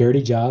do a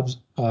Dirty Jobs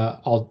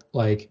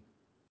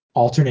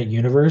alternate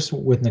universe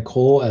with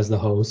Nicole as the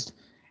host,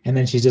 and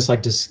then she's just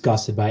like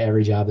disgusted by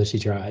every job that she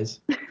tries.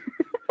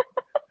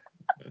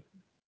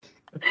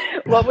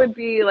 What would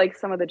be like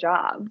some of the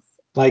jobs?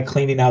 Like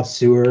cleaning out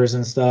sewers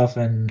and stuff,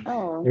 and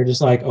Oh, they're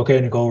just like, okay,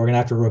 Nicole, we're gonna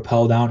have to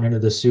rappel down into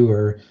the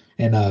sewer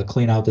and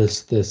clean out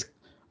this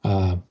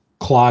uh,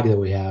 clog that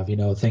we have.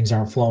 Things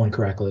aren't flowing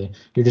correctly.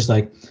 You're just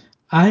like,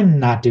 I'm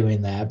not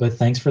doing that, but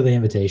thanks for the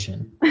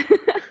invitation.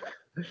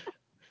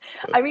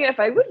 I mean, if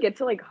I would get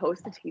to like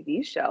host a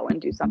TV show and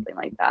do something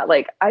like that,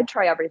 like I'd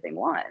try everything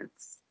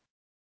once.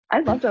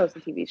 I'd love to host a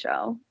TV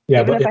show,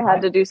 Yeah, even but if I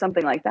had to do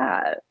something like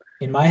that.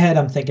 in my head,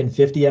 I'm thinking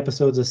 50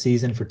 episodes a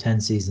season for 10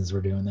 seasons. We're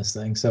doing this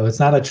thing, so it's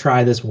not a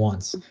try this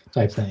once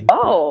type thing.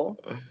 Oh,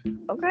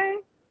 okay.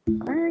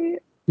 All right.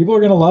 People are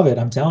gonna love it.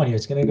 I'm telling you,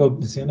 it's gonna go.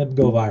 It's gonna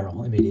go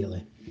viral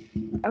immediately.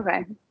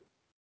 Okay.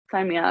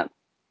 Sign me up.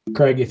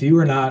 Craig, if you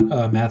were not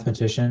a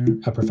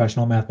mathematician, a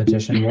professional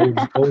mathematician,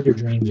 what would your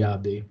dream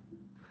job be?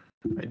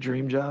 My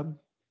dream job,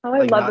 Oh, I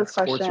like love not this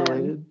sports question.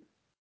 related.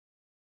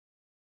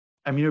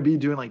 I mean, it would be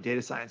doing like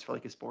data science for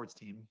like a sports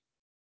team,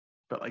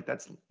 but like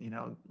that's Can't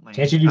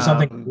lame. you do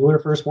something cooler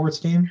for a sports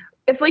team?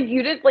 If like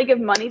you didn't like if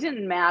money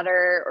didn't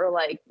matter or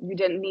like you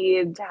didn't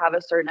need to have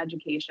a certain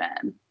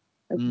education,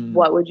 like Mm,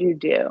 what would you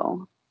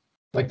do?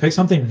 Like pick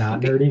something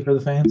not nerdy for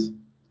the fans.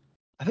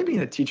 I think being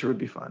a teacher would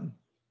be fun.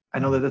 I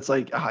know that that's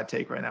like a hot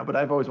take right now, but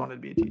I've always wanted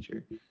to be a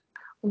teacher.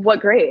 What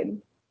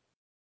grade?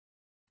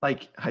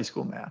 Like high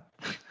school math.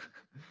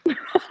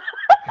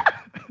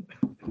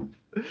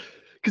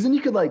 Because then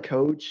you could like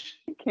coach.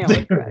 I can't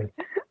wait for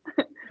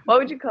that. What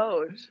would you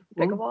coach?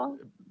 What would- Pickleball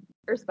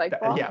or spike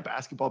ball? Yeah,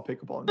 basketball,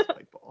 pickleball, and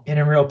spike ball.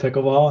 Intramural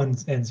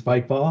pickleball and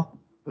spike ball.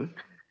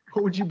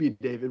 What would you be,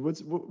 David?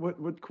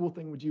 What cool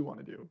thing would you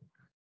want to do?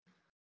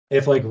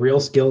 If like real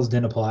skills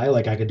didn't apply,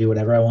 like I could do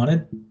whatever I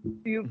wanted.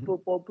 Be a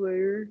football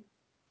player.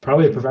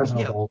 Probably a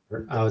professional Yeah.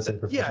 golfer. I would say Yeah,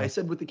 professional. I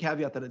said with the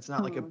caveat that it's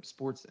not like a Oh.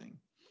 sports thing.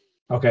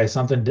 Okay,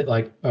 something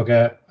like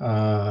okay.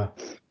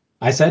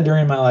 I said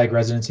during my like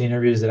residency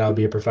interviews that I would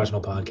be a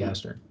professional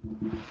podcaster.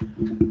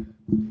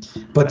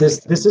 But That makes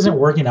this sense. isn't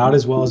working out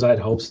as well as I'd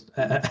hoped.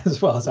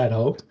 As well as I'd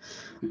hoped.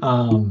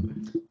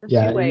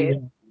 Yeah, Too late.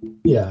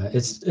 yeah,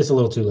 it's a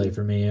little too late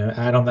for me.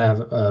 I don't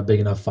have a big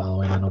enough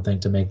following. I don't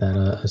think to make that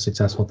a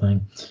successful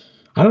thing.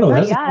 I don't know.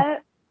 Not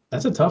yet.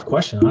 That's a tough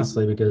question,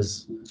 honestly,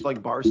 because So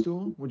like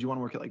Barstool, would you want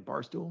to work at like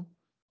Barstool?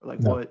 Or like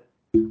no, what?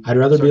 I'd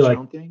rather be Start your like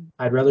own thing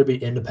I'd rather be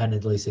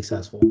independently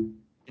successful.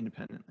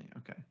 independently.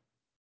 Okay.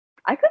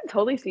 I could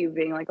totally see you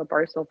being like a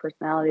Barstool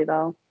personality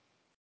though.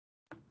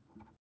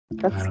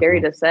 That's I don't scary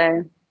know. to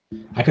say.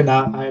 I could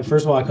not.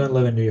 First of all, I couldn't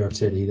live in New York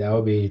City. That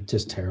would be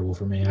just terrible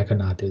for me. I could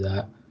not do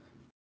that.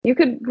 You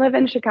could live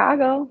in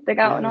Chicago. They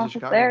got Yeah, an there's a office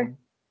Chicago there. one.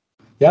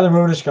 Yeah, they're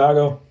moving to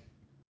Chicago.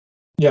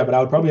 Yeah, but I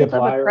would You probably could live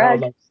apply, with or I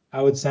would Craig.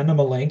 I would send them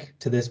a link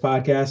to this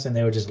podcast, and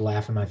they would just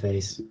laugh in my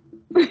face.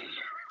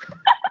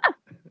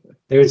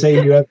 They would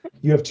say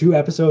you have 2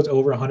 episodes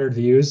over 100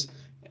 views,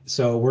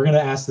 so we're gonna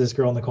ask this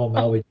girl Nicole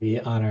Melby to be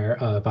on our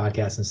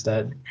podcast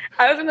instead.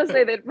 I was gonna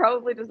say they'd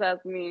probably just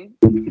ask me.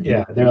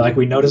 Yeah, they're like,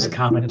 we notice a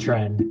common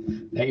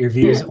trend that your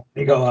views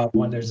only go up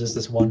when there's just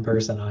this one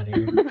person on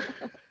here.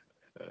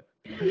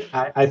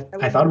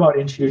 I thought about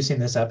introducing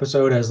this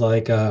episode as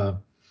like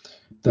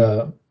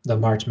the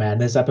March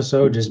Madness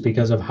episode just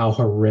because of how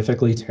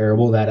horrifically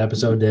terrible that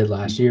episode did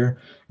last year,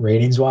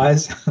 ratings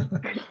wise.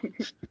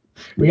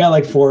 We got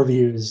like 4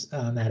 views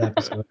on that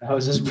episode. That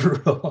was just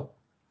brutal.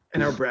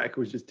 And our bracket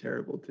was just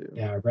terrible too.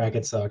 Yeah, our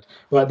bracket sucked.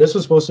 But this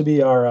was supposed to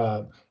be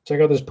our check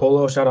out this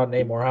polo. Shout out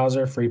Nate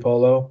Morehauser, free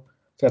polo.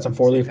 It's got some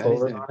 4-leaf St. Patty's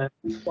clovers Day. on it.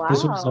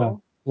 This was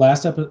Wow.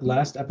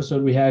 last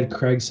episode we had.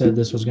 Craig said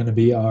this was going to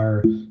be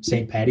our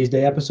St. Patty's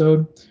Day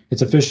episode.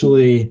 It's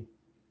officially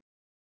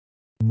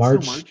Still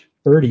March March.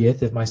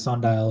 30th, if my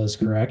sundial is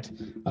correct.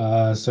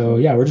 So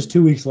yeah, we're just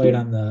 2 weeks late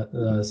on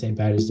the St.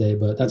 Patty's Day,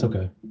 but that's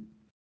okay.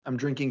 I'm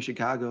drinking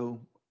Chicago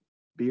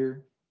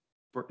beer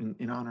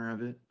in honor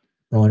of it.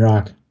 Rolling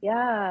Rock.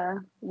 Yeah.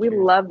 We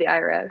Cheers. love the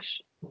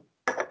Irish.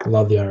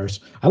 Love the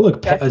Irish. I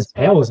look Dress as is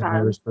pale as an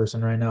Leprechaun. Irish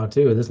person right now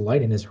too. This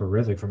lighting is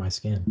horrific for my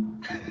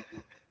skin.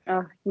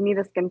 Oh, you need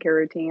a skincare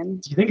routine.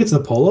 Do you think it's the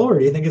polo, or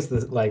do you think it's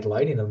the like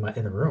lighting of my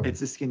in the room?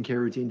 It's a skincare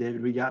routine,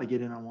 David. We got to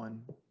get in on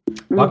one.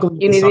 Luckily,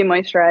 You need to be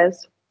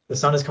moisturized. the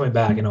sun is coming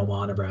back in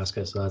Omaha,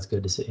 Nebraska, so that's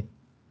good to see.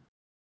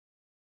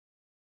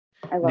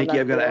 I love Nikki,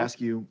 that I've got to too.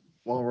 ask you,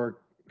 while we're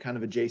kind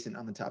of adjacent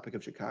on the topic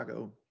of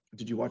Chicago,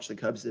 did you watch the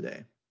Cubs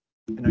today?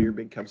 I know you're a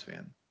big Cubs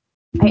fan.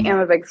 I am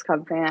a big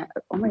Cubs fan.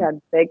 Oh my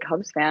god, big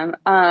Cubs fan.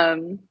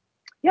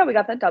 Yeah, we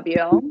got that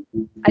W.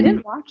 I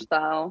didn't watch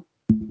though.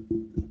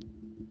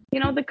 You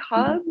know, the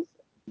Cubs,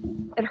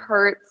 it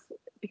hurts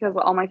because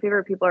all my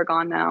favorite people are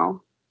gone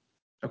now.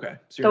 Okay,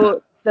 so you're So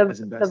not the as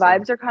the invested.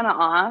 vibes are kind of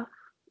off.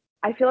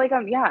 I feel like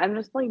I'm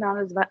just like not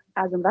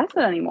as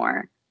invested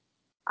anymore.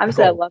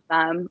 Obviously, I Nicole, love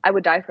them. I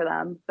would die for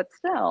them, but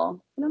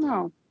still, I don't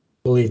know.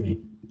 believe me,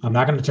 I'm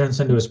not going to turn this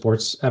into a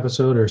sports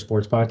episode or a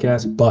sports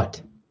podcast,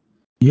 but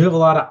you have a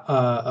lot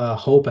of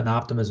hope and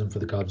optimism for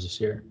the Cubs this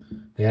year.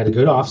 They had a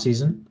good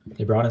offseason.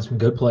 They brought in some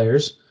good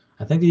players.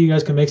 I think that you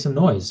guys can make some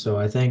noise. So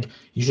I think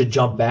you should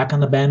jump back on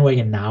the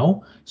bandwagon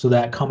now so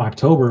that come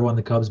October when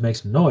the Cubs make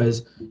some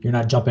noise, you're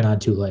not jumping on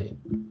too late.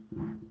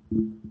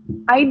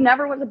 I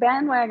never was a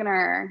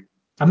bandwagoner.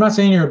 I'm not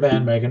saying you're a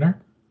bandwagoner.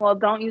 Well,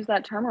 don't use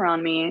that term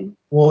around me.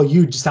 Well,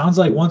 you sounds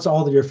like once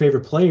all of your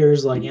favorite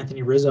players, like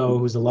Anthony Rizzo,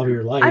 who's the love of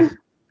your life,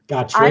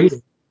 got I'm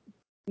traded,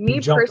 you me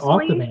jumped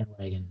off the personally.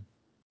 bandwagon.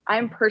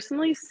 I'm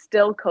personally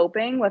still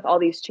coping with all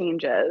these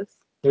changes.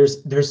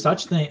 There's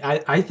such thing.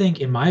 I think,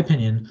 in my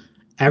opinion,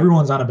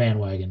 everyone's on a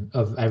bandwagon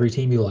of every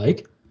team you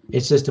like. It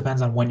just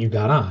depends on when you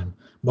got on.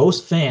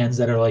 Most fans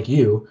that are like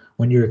you,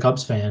 when you're a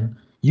Cubs fan,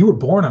 you were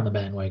born on the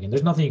bandwagon.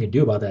 There's nothing you can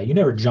do about that. You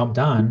never jumped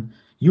on.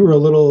 You were a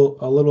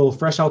little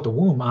fresh out the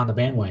womb on the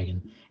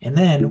bandwagon. And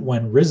then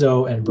when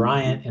Rizzo and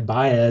Bryant and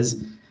Baez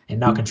and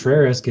now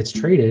Contreras gets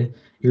traded,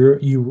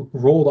 you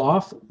rolled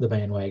off the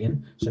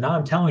bandwagon. So now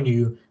I'm telling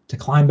you to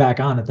climb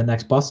back on at the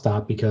next bus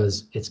stop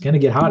because it's going to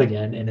get hot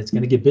again and it's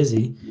going to get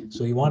busy.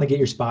 So you want to get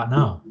your spot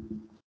now.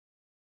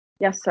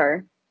 Yes,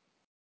 sir.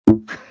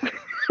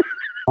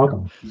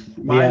 Welcome.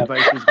 My Yeah.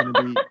 advice was going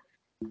to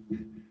be,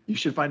 you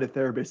should find a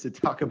therapist to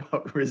talk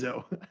about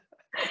Rizzo.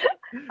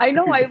 I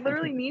know, I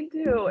literally need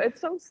to.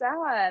 It's so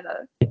sad.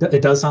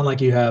 It does sound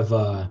like you have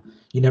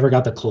you never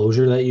got the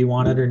closure that you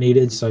wanted or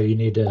needed, so you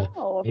need to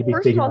Oh, maybe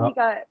first of figure all,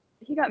 out.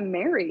 he got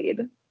married.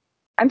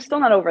 I'm still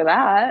not over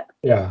that.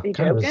 Yeah, Are you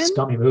kind of a joking?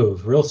 scummy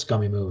move, real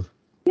scummy move.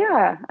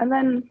 Yeah. And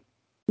then,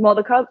 well,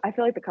 the Cubs, I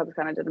feel like the Cubs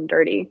kind of did him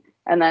dirty.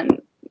 And then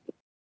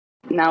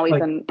now he's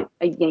Like, in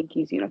a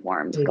Yankees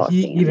uniform, did he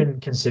disgusting. even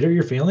consider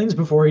your feelings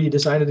before he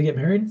decided to get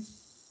married?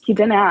 He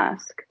didn't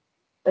ask.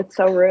 It's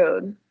so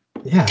rude.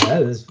 Yeah,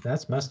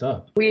 that's messed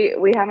up. We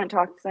haven't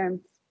talked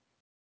since.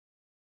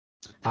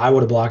 I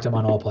would have blocked him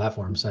on all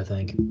platforms, I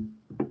think.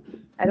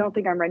 I don't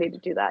think I'm ready to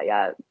do that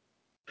yet.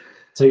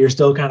 So you're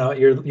still kind of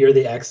you're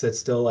the ex that's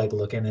still like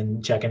looking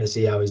and checking to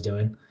see how he's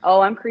doing.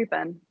 Oh, I'm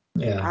creeping.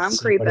 Yeah, I'm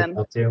see what he's creeping.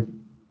 up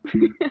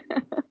to.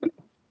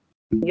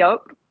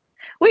 Yup.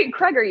 Wait,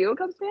 Craig, are you a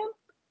Cubs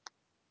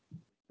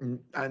fan?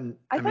 And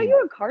I thought mean, you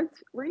were a Cards.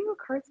 Were you a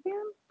Cards fan?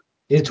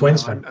 He's a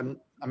Twins no, fan.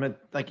 I'm a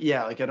like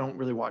yeah, like I don't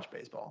really watch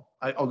baseball.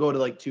 I'll go to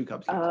like 2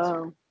 Cubs games this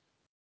year. Oh,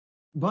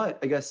 But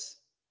I guess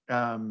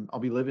I'll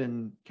be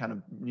living kind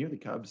of near the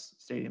Cubs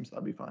stadium, so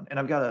that'll be fun. And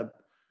I've got a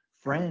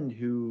friend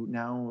who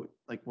now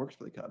like works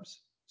for the Cubs,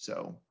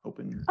 so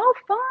hoping. oh,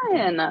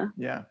 fun.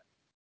 Yeah.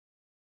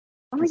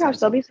 Oh my Let's have gosh,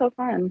 that'll be so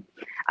fun.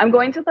 I'm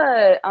going to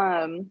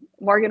the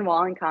Morgan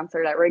Wallen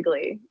concert at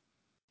Wrigley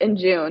in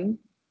June.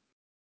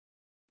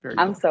 Very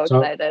I'm cool. so So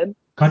excited.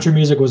 country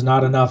music was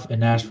not enough in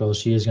Nashville.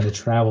 She is going to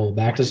travel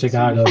back to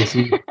Chicago to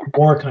see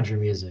more country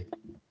music.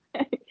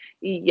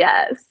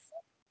 Yes.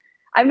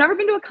 I've never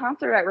been to a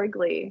concert at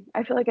Wrigley.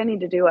 I feel like I need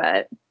to do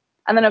it.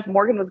 And then if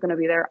Morgan was going to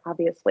be there,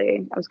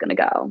 obviously, I was going to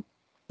go.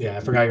 Yeah,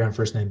 I forgot you're on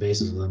first name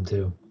basis with him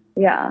too.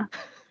 Yeah.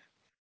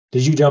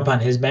 Did you jump on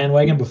his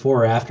bandwagon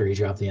before or after he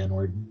dropped the N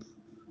word?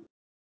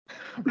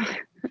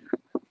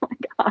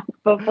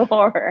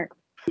 Before.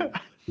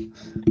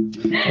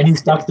 And you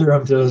stuck through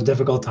him through those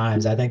difficult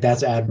times. I think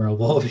that's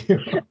admirable of you.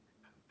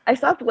 I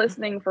stopped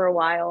listening for a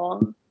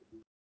while.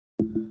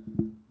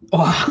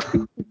 Wow,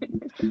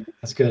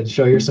 that's good.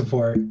 Show your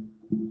support.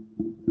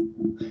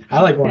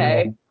 I like Morgan Okay.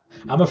 Wallen.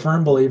 I'm a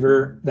firm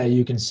believer that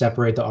you can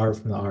separate the art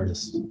from the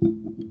artist.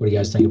 What do you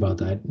guys think about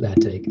that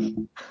take?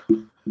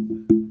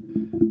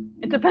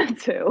 It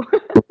depends who.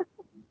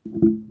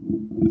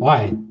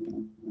 Why?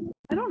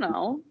 I don't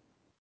know.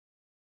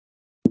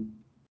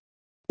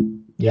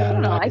 Yeah, I I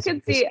don't don't know. know. I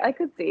guess I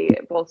could see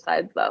both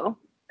sides though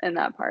in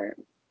that part.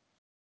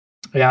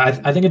 yeah,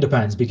 I think it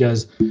depends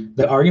because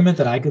the argument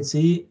that I could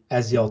see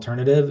as the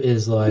alternative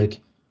is like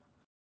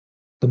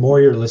the more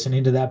you're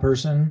listening to that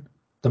person,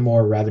 the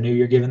more revenue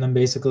you're giving them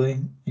basically,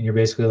 and you're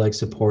basically like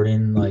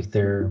supporting like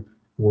their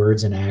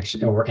words and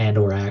action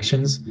or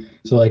actions.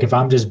 So like if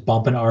I'm just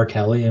bumping R.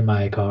 Kelly in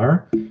my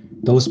car,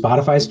 those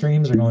Spotify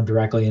streams are going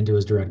directly into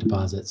his direct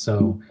deposit.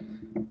 So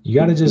you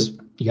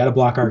gotta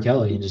block R.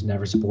 Kelly and just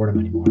never support him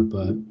anymore.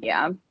 But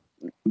Yeah.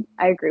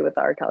 I agree with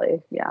R.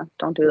 Kelly. Yeah.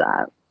 Don't do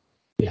that.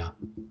 yeah.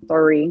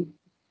 Sorry.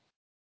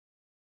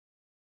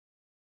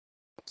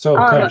 So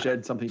I Craig, wish I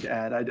had something to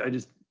add. I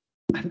just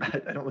I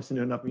don't listen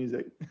to enough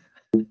music.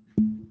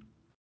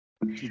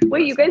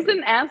 Wait, you guys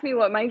didn't ask me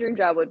what my dream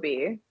job would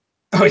be.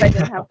 oh, If I yeah.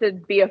 didn't have to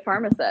be a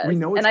pharmacist. We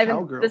know it's and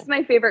cowgirl. this is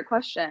my favorite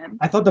question.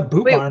 I thought the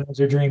boot Wait. barn was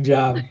your dream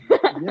job.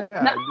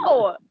 Yeah.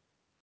 No.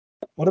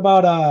 What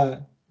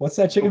about what's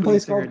that chicken Opening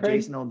place singer called, Craig?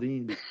 Jason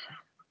Aldean. The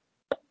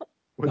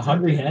What's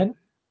Hungry that? Hen?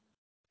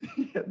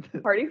 Yeah,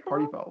 Party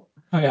Party foul? foul.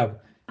 Oh yeah.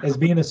 Is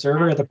being a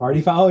server at the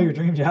party foul your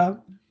dream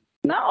job?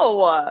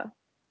 No.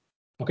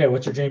 Okay,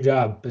 what's your dream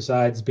job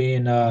besides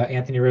being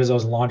Anthony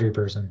Rizzo's laundry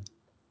person?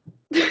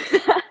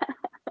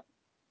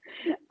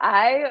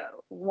 I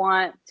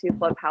want to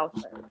flip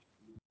houses.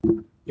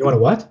 You want to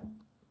what?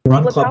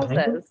 Run Flip Club Penguin?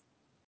 houses.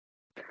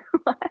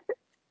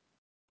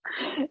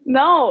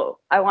 No,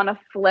 I want to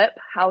flip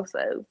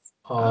houses.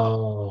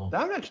 Oh,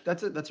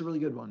 That's a really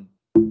good one.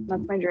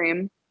 That's my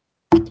dream.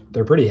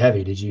 they're pretty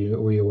heavy.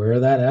 Were you aware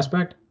of that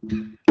aspect?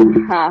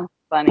 Huh,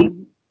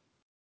 funny.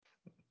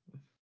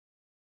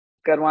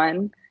 Good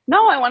one.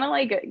 No, I want to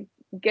like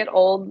get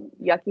old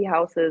yucky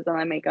houses and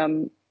then make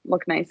them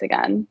look nice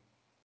again.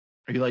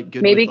 Are you like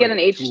good Maybe with get like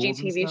an tools and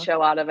HGTV stuff?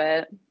 show out of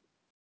it.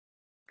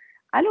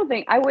 I don't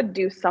think I would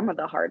do some of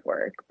the hard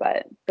work,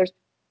 but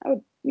I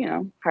would,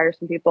 hire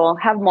some people,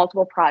 have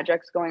multiple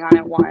projects going on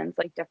at once,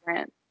 like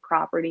different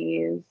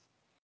properties.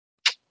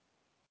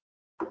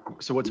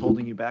 So what's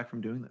holding you back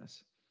from doing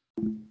this?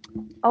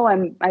 Oh,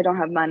 I don't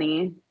have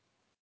money,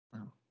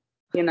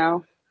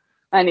 Oh.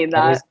 I need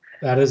that.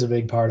 That is a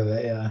big part of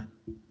it, yeah.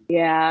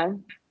 Yeah.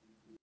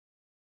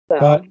 So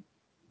But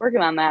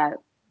working on that.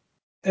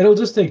 it'll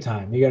just take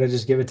time. You got to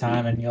just give it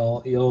time, and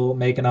you'll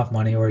make enough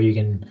money where you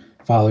can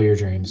follow your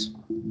dreams.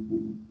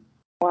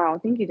 Wow.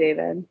 Thank you,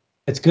 David.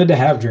 It's good to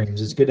have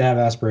dreams. It's good to have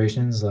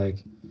aspirations.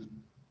 Like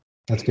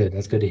that's good.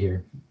 That's good to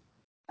hear.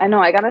 I know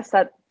I got to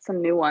set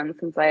some new ones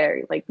since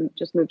I like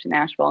just moved to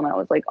Nashville and that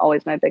was like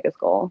always my biggest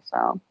goal.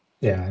 So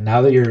Yeah.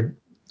 Now that you're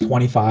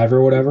 25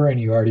 or whatever, and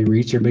you already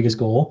reached your biggest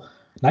goal,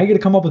 now you got to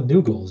come up with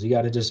new goals. You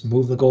got to just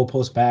move the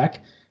goalpost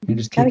back and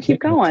just got keep to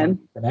keep kicking it to going.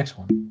 the next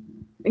one.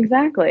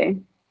 Exactly.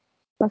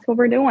 That's what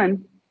we're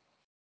doing.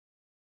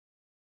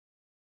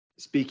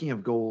 Speaking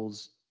of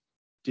goals,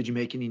 did you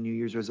make any New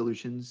Year's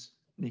resolutions,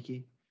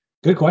 Nikki?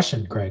 Good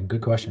question, Craig.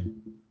 Good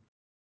question.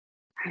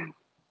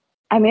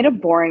 I made a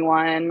boring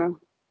one,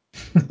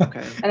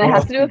 Okay. and it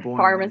has to do The with boring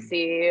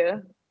pharmacy.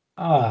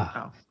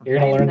 Oh, You're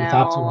gonna I learn the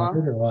top know.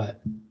 200 or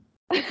what?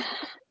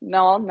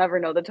 No, I'll never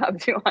know the top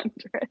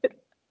 200.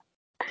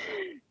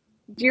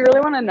 Do you really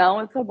want to know?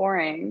 It's so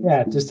boring.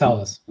 Yeah, just tell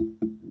us.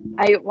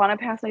 I want to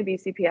pass my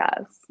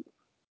BCPS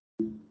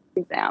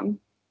exam.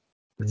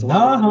 it's a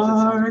lot of letters. That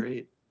sounds Not.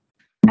 great.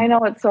 I know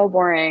it's so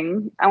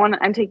boring.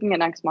 I'm taking it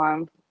next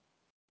month.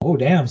 Oh,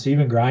 damn. So you've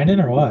been grinding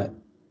or what?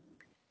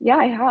 Yeah,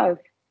 I have.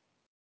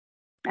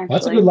 Well,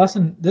 that's a Actually. good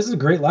lesson. This is a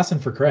great lesson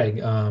for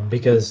Craig,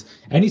 because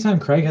anytime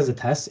Craig has a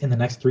test in the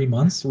next 3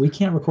 months, we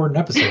can't record an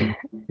episode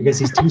because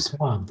he's too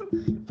swamped.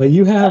 But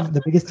you have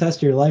the biggest test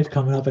of your life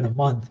coming up in a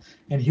month,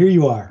 and here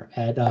you are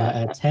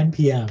at 10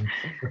 p.m.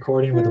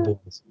 recording with the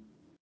boys.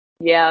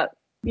 Yeah,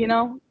 you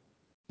know,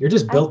 You're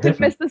just I built couldn't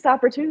miss different. this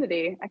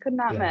opportunity. I could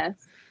not Yeah,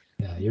 miss.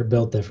 yeah, you're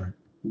built different.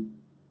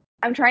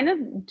 I'm trying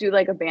to do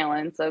like a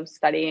balance of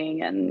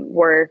studying and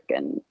work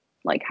and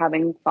like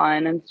having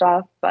fun and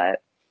stuff,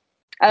 but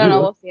I Do don't you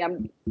know. work? We'll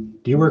see.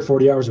 Do you work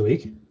 40 hours a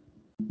week?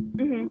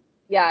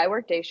 Yeah, I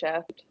work day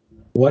shift.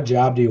 What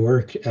job do you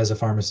work as a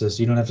pharmacist?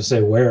 You don't have to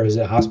say where. Is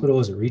it hospital?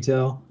 Is it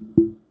retail?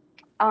 In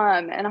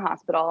a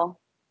hospital.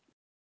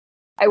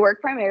 I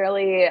work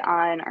primarily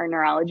on our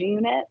neurology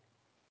unit,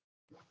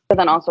 but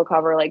then also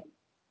cover like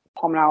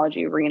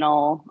pulmonology,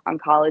 renal,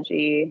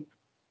 oncology,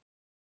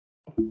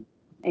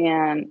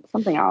 and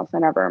something else I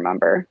never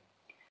remember.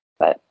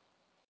 But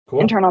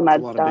Cool. internal That's a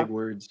med lot of stuff. big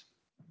words.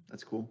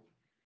 That's cool.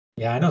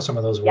 Yeah, I know some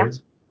of those Yeah.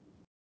 words.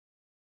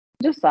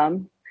 Just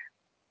some.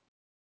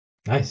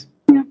 Nice.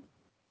 Yeah.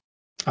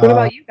 What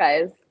about you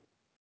guys?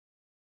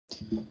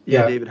 Yeah,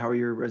 Yeah. David, how are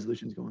your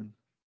resolutions going?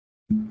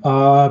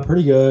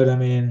 Pretty good. I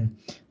mean,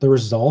 the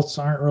results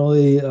aren't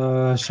really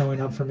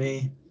showing up for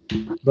me.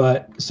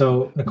 But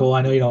so, Nicole,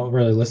 I know you don't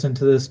really listen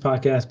to this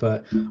podcast,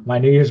 but my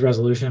New Year's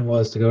resolution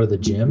was to go to the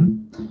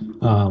gym.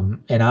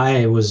 And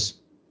I was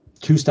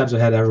 2 steps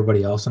ahead of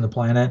everybody else on the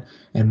planet.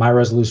 And my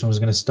resolution was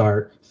going to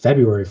start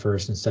February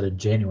 1st instead of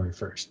January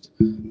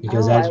 1st.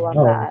 Because Oh, I as you love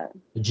know, that.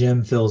 the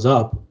gym fills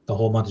up the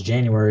whole month of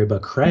January.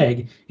 But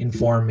Craig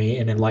informed me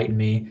and enlightened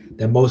me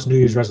that most New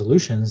Year's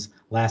resolutions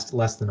last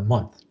less than a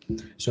month.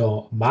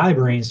 So my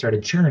brain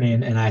started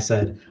churning, and I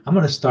said, I'm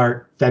going to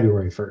start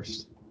February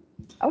 1st.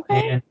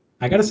 Okay. And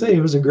I got to say, it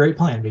was a great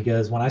plan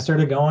because when I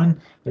started going,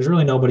 there's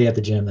really nobody at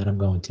the gym that I'm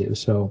going to.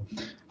 So,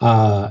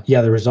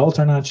 yeah, the results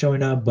are not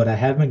showing up, but I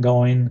have been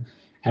going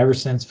ever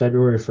since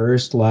February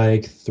 1st,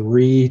 like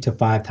 3 to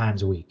 5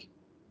 times a week.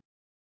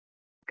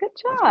 Good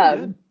That's pretty job.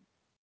 good.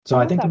 So I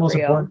I love think the that most for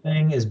you. important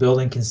thing is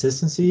building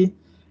consistency,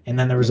 and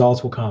then the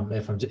results will come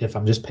if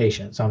I'm just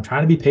patient. So I'm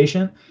trying to be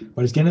patient,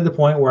 but it's getting to the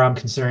point where I'm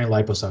considering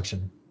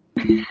liposuction.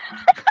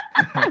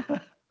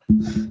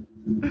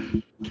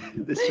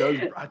 This show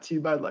is brought to you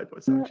by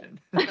liposuction.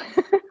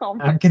 Oh I'm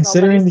so many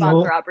considering the sponsor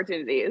old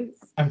opportunities.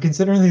 I'm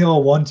considering the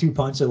old 1-2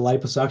 punch of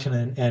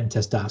liposuction and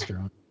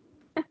testosterone.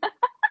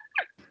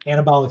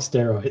 Anabolic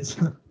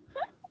steroids.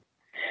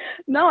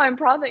 No, I'm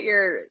proud that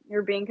you're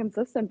being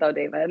consistent though,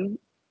 David.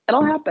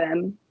 It'll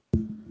happen.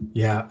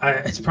 Yeah,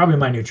 it's probably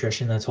my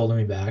nutrition that's holding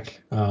me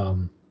back.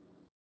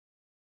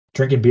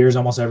 Drinking beers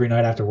almost every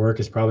night after work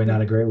is probably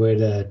not a great way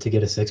to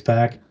get a six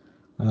pack.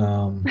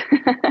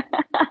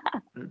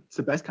 It's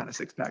the best kind of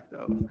six pack,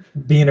 though.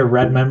 Being a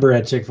red member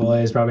at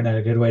Chick-fil-A is probably not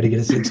a good way to get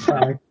a six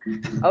pack.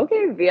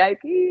 Okay,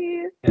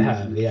 VIP.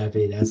 Yeah,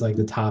 VIP, that's like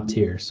the top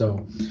tier.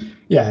 So,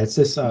 yeah, it's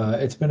just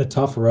it's been a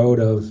tough road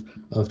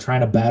of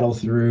trying to battle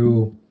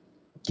through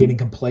getting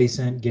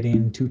complacent,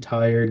 getting too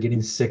tired,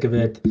 getting sick of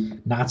it,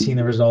 not seeing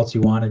the results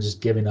you want, and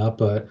just giving up.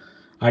 But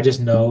I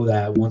just know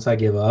that once I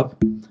give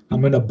up,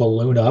 I'm gonna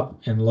balloon up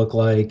and look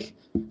like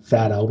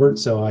Fat Albert,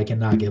 so I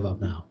cannot give up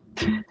now.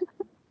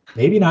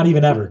 Maybe not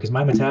even ever, because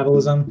my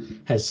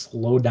metabolism has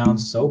slowed down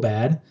so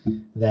bad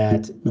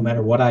that no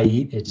matter what I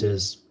eat, it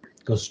just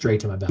goes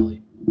straight to my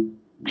belly.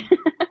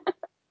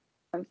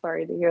 I'm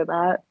sorry to hear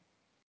that.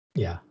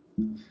 Yeah,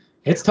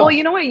 it's Well, tough.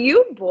 you know what?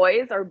 You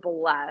boys are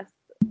blessed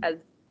as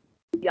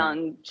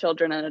young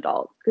children and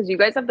adults because you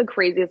guys have the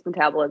craziest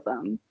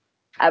metabolism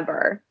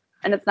ever.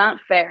 And it's not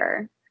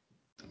fair.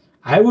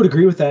 I would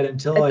agree with that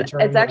until It's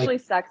actually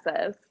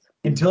sexist.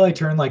 until I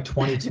turned like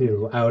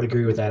 22. I would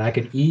agree with that. I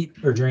could eat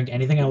or drink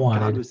anything I God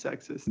wanted, was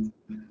sexist.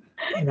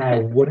 and I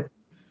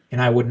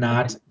would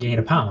not gain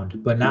a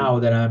pound. But now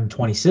that I'm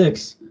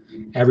 26,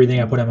 everything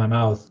I put in my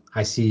mouth,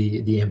 I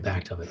see the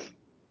impact of it.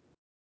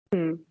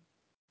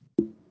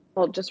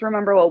 Well, just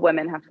remember what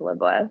women have to live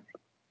with.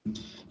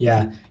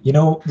 Yeah,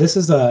 this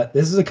is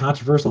a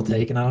controversial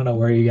take, and I don't know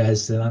where you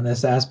guys sit on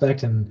this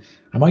aspect, and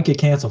I might get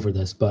canceled for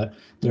this, but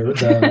Oh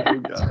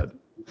God.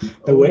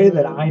 the way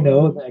that I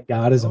know that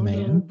God is a Oh no,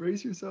 man,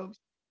 brace yourselves.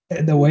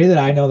 and the way that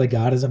I know that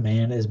God is a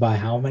man is by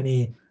how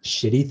many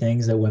shitty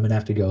things that women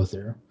have to go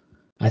through.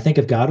 I think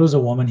if God was a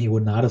woman, he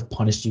would not have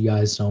punished you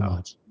guys so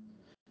much.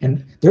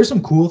 And there's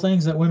some cool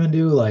things that women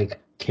do, like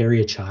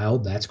carry a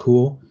child, that's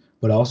cool,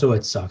 but also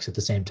it sucks at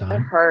the same It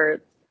time.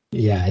 hurts.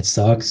 Yeah, it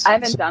sucks. I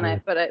haven't So done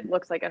it, but it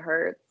looks like it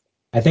hurts.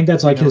 I think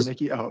that's You like know, his.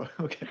 Nikki. Oh,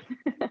 okay.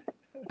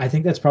 I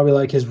think that's probably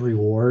like his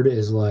reward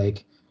is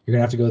like you're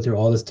gonna have to go through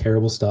all this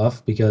terrible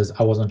stuff because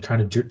I wasn't trying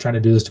to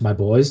do this to my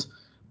boys,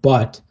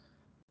 but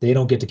they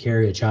don't get to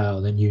carry a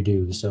child and you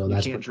do. So You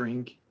that's can't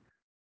drink.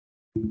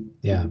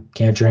 yeah,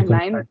 can't Yeah, drink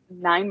when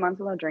nine months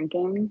without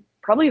drinking.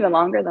 Probably even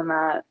longer than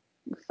that.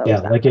 So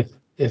yeah, sad. like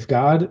if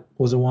God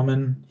was a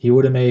woman, he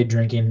would have made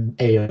drinking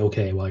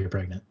a-okay while you're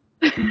pregnant.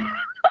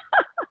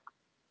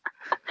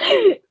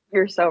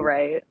 You're so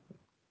right.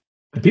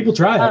 And people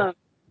try it,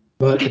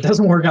 but it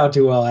doesn't work out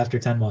too well after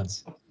 10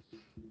 months.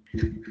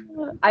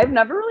 I've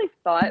never really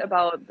thought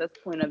about this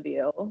point of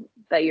view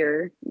that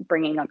you're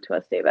bringing up to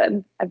us,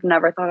 David. I've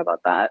never thought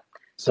about that.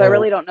 So I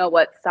really don't know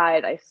what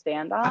side I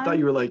stand on. I thought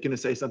you were like going to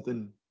say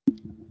something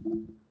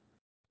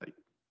like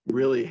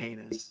really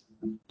heinous.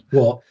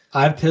 Well,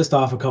 I've pissed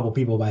off a couple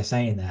people by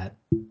saying that,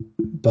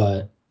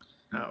 but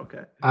Oh,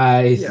 okay.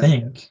 I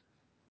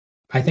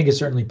think it's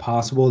certainly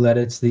possible that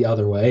it's the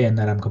other way and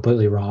that I'm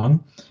completely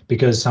wrong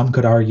because some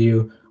could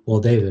argue, well,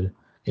 David,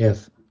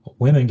 if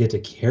women get to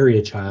carry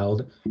a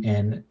child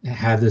and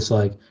have this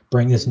like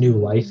bring this new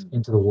life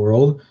into the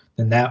world,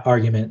 then that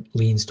argument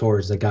leans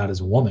towards that God is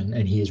a woman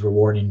and he is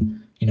rewarding,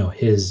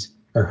 his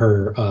or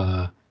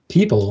her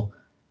people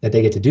that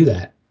they get to do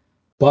that.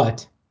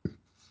 But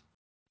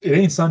it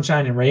ain't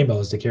sunshine and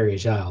rainbows to carry a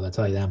child, I'll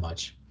tell you that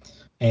much.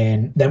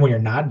 And then when you're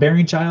not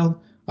bearing child,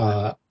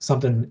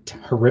 something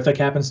horrific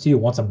happens to you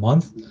once a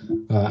month.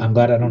 I'm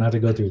glad I don't have to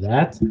go through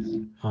that.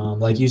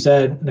 Like you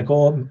said,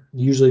 Nicole,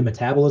 usually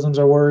metabolisms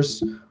are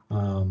worse,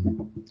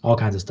 all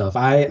kinds of stuff.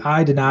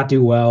 I did not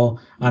do well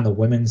on the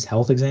women's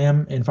health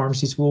exam in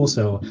pharmacy school,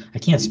 so I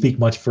can't speak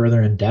much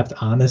further in depth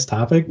on this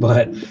topic,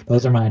 but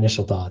those are my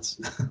initial thoughts.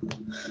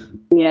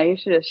 Yeah, you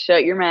should have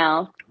shut your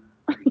mouth.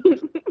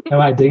 Am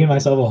I digging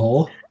myself a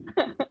hole?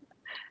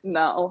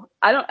 No,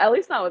 I don't. At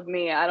least not with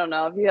me. I don't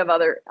know if you have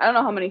other. I don't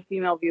know how many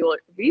female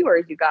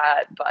viewers you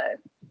got, but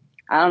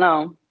I don't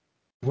know.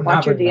 Well, Watch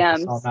not your very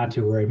many, so I'm DMs. not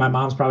too worried. My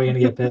mom's probably gonna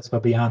get pissed,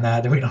 but beyond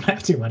that, we don't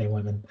have too many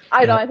women.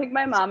 I know. I think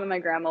my mom and my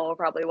grandma will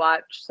probably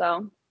watch,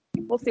 so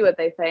we'll see what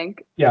they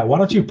think. Yeah, why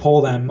don't you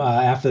poll them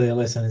after they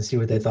listen and see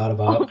what they thought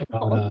about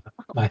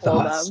my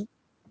Pull thoughts? them.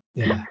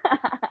 Yeah,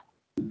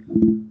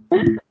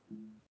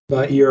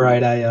 but you're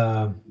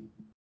right.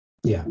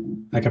 Yeah,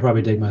 I could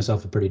probably dig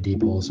myself a pretty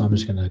deep hole, so I'm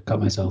just gonna cut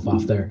myself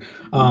off there.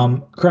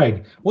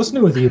 Craig, what's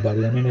new with you,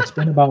 buddy? I mean, it's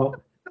been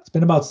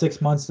about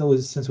 6 months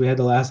since we had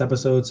the last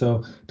episode,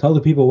 so tell the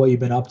people what you've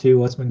been up to,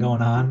 what's been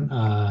going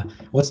on,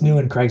 what's new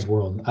in Craig's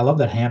world. I love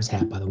that Hams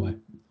hat, by the way.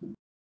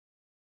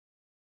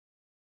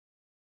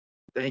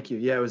 Thank you.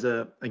 Yeah, it was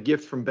a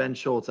gift from Ben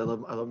Schultz. I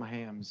love my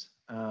hams.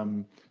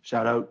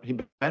 Shout out.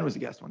 Ben was a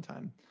guest one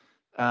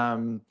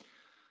time.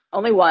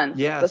 Only once.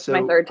 Yeah, This is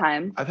my third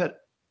time. I've had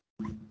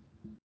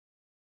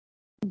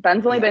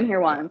Ben's only been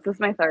here once. This is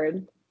my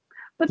third.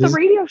 But This the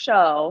radio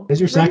show. is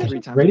your radio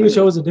second. show's Radio three.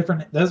 show is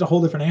that's a whole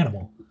different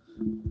animal.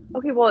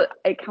 Okay, well,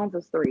 it counts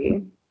as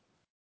 3.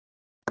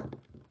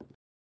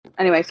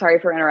 Anyway, sorry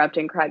for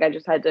interrupting, Craig. I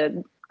just had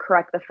to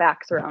correct the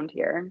facts around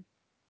here.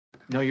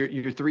 No,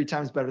 you're 3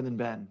 times better than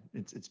Ben.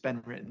 It's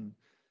been written.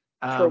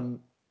 True.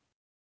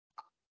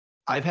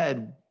 I've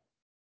had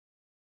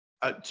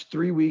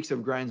 3 weeks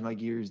of grinds my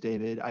gears,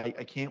 David. I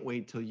can't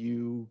wait till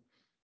you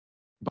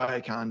buy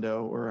a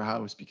condo or a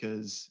house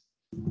because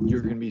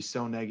you're going to be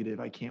so negative.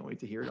 I can't wait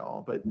to hear it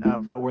all. But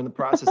we're in the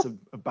process of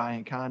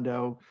buying a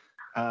condo.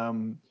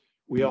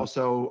 We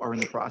also are in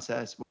the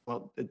process.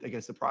 Well, I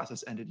guess the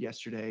process ended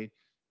yesterday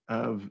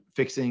of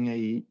fixing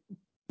a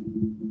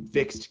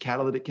fixed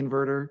catalytic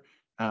converter.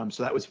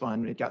 So that was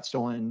fun. It got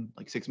stolen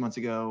like 6 months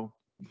ago.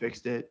 We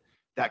fixed it.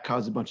 That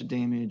caused a bunch of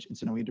damage, and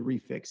so now we had to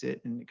refix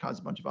it, and it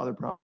caused a bunch of other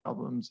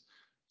problems.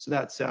 So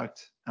that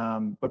sucked.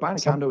 But buying a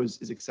condo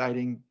is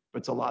exciting, but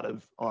it's a lot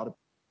of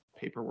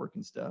paperwork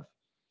and stuff.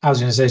 I was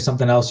going to say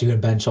something else you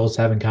and Ben Schultz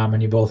have in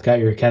common. You both got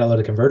your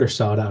catalytic converter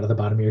sawed out of the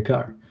bottom of your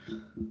car.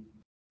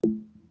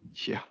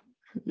 Yeah.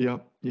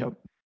 Yep.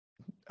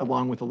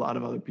 Along with a lot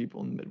of other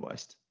people in the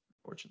Midwest,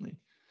 fortunately.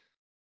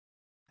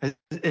 Has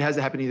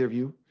it happened to either of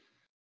you?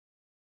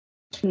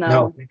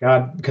 No, thank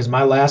God, because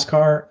my last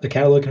car, the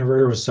catalytic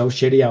converter was so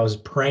shitty. I was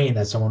praying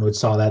that someone would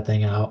saw that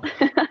thing out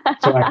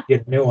so I could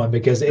get a new one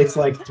because it's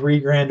like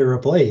 $3,000 to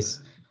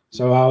replace.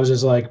 So I was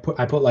just like,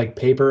 I put like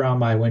paper on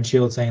my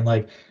windshield saying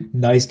like,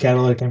 "Nice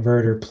catalytic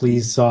converter,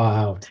 please saw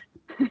out."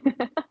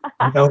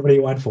 Nobody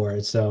went for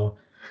it, so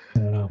I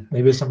don't know.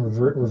 Maybe it's some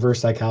reverse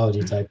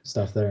psychology type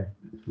stuff there.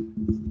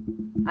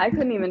 I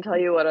couldn't even tell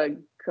you what a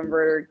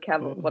converter,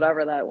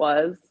 whatever that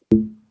was.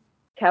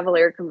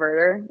 Cavalier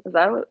converter. Is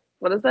that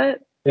what is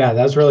it? Yeah,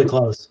 that was really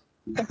close.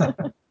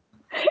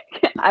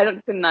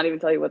 I could not even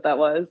tell you what that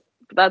was.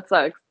 But that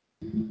sucks.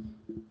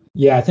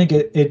 Yeah, I think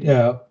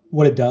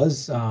what it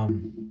does,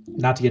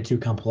 not to get too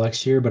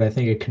complex here, but I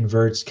think it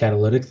converts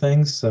catalytic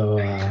things. So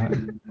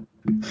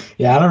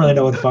Yeah, I don't really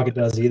know what the fuck it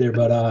does either,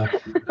 but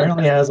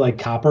apparently it has like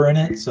copper in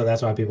it, so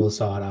that's why people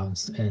saw it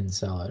out and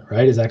sell it,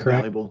 right? Is that correct?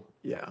 Valuable.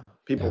 Yeah. Yeah.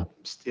 People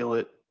steal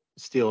it,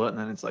 and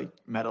then it's like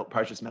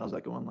precious metals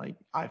that go on like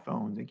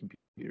iPhones and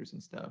computers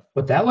and stuff.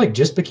 But that like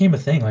just became a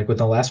thing like within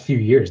the last few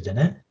years,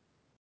 didn't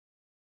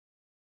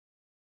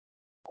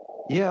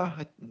Yeah,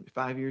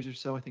 5 years or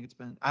so, I think it's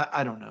been.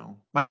 I don't know.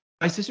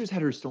 My sister's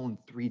had her stolen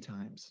 3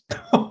 times.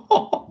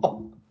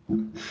 it?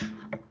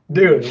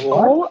 Dude,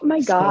 what? Oh my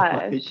So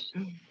gosh. like,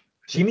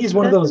 She needs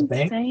one of That's those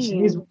bank. She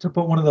needs insane. to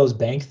put one of those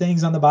bank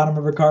things on the bottom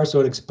of her car so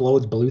it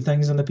explodes blue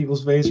things into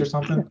people's face or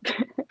something.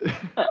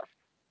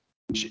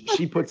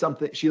 she put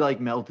something. She like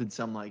melted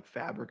some like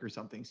fabric or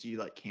something, so you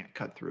like can't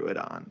cut through it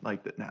on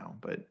like that now.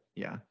 But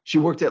yeah, she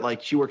works at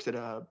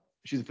a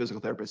she's a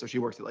physical therapist, so she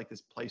works at like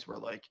this place where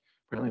like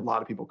apparently a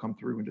lot of people come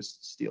through and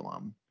just steal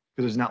them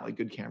because there's not like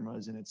good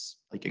cameras and it's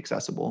like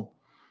accessible.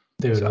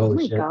 Dude, Oh So holy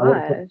my shit! I would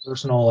have put a gosh.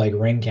 personal like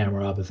ring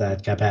camera up if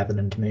that kept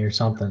happening to me or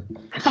something.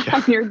 On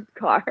yeah. your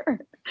car.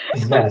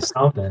 Yeah,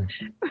 something.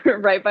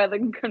 Right by the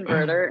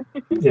converter.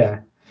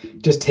 Yeah,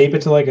 just tape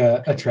it to like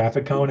a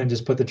traffic cone and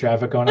just put the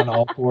traffic cone on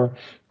all four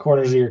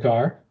corners of your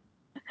car.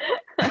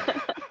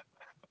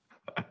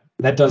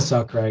 That does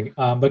suck, Craig.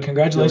 But Brilliant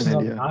congratulations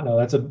on the idea. condo.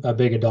 That's a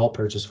big adult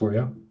purchase for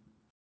you.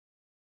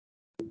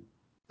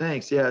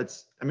 Thanks. Yeah,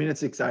 I mean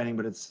it's exciting,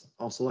 but it's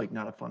also like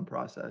not a fun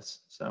process.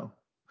 So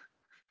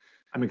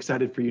I'm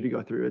excited for you to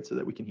go through it so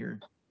that we can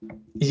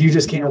You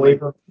just can't hear wait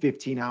like for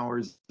 15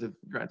 hours of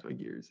Grand Tour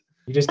Gears.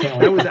 you just can't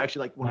That wait was for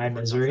actually like one of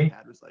my the first thoughts I misery.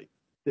 had was like,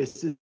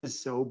 this is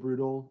so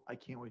brutal. I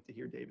can't wait to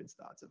hear David's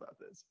thoughts about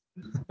this.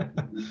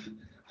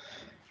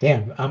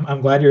 Damn,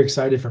 I'm glad you're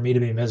excited for me to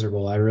be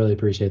miserable. I really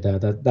appreciate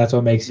that. That's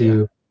what makes Yeah,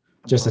 you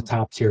I'm just a pumped.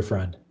 top tier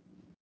friend.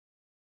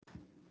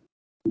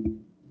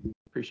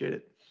 Appreciate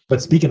it.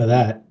 But speaking of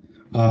that,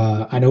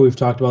 I know we've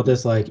talked about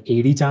this like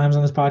 80 times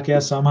on this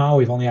podcast somehow.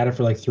 We've only had it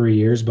for like 3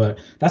 years, but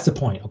that's the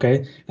point,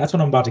 okay? That's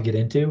what I'm about to get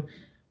into.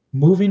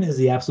 Moving is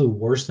the absolute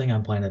worst thing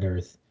on planet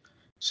Earth.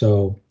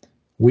 So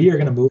we are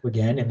going to move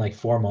again in like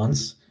 4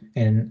 months,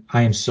 and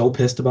I am so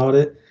pissed about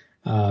it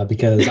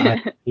because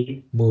I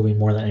hate moving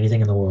more than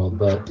anything in the world.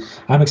 But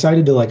I'm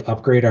excited to like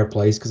upgrade our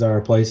place because our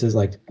place is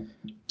like,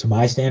 to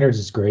my standards,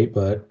 it's great,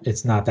 but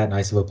it's not that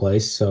nice of a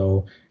place.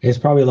 So it's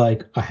probably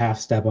like a half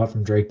step up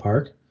from Drake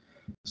Park.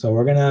 So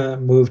we're gonna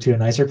move to a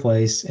nicer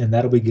place, and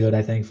that'll be good,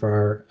 I think, for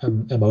our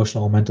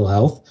emotional and mental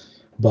health.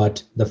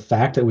 But the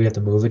fact that we have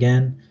to move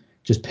again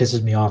just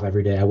pisses me off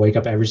every day. I wake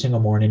up every single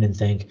morning and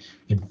think,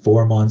 in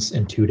 4 months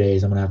and 2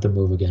 days, I'm gonna have to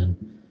move again.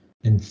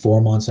 In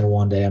 4 months and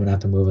one day, I'm gonna have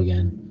to move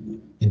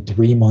again. In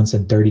 3 months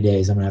and 30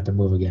 days, I'm gonna have to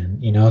move again.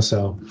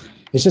 So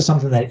it's just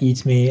something that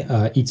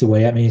eats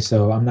away at me.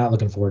 So I'm not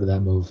looking forward to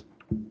that move.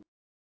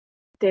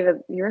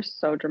 David, you're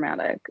so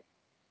dramatic.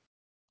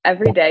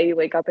 Every day you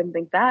wake up and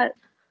think that.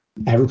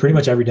 Pretty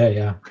much every day,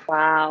 yeah.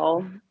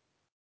 Wow.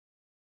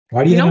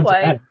 Why do you You think know I'm what?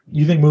 dramatic?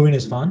 You think moving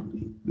is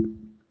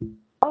fun?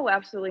 Oh,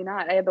 absolutely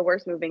not. I had the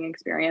worst moving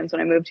experience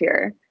when I moved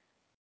here.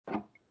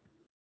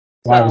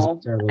 Why was it So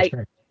a terrible I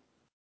experience?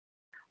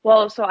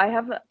 so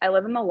I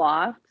live in the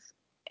loft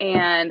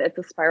and it's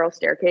a spiral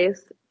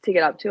staircase to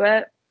get up to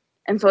it.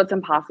 And so it's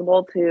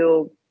impossible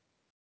to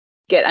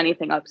get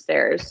anything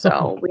upstairs. Oh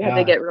So we my had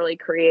to God. get really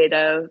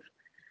creative.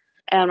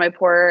 And my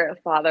poor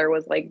father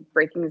was like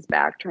breaking his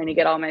back trying to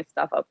get all my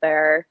stuff up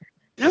there.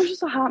 And it was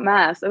just a hot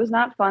mess. It was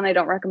not fun. I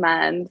don't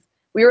recommend.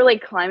 We were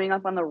like climbing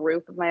up on the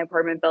roof of my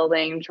apartment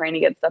building, trying to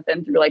get stuff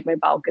in through like my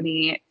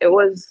balcony. It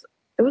was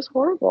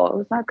horrible. It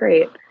was not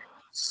great.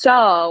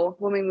 So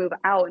when we move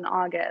out in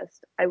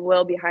August, I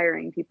will be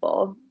hiring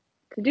people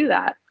to do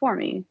that for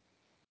me.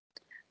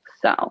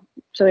 So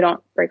we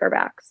don't break our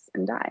backs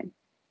and die.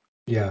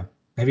 Yeah.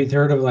 Have It's you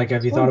thought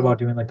about horrible.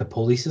 doing like the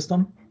pulley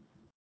system?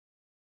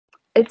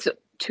 It's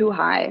too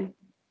high.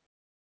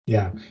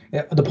 Yeah.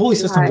 Yeah, the It's pulley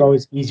too system is high.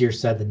 always easier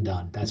said than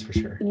done. That's for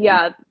sure.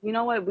 Yeah, you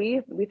know what?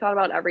 We thought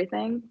about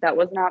everything. That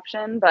was an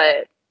option,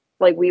 but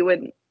like we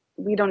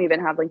don't even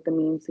have like the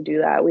means to do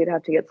that. We'd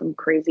have to get some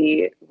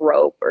crazy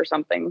rope or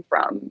something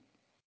from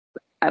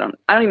I don't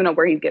even know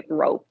where you get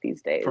rope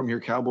these days. From your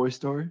cowboy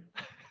store?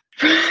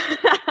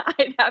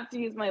 I'd have to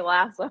use my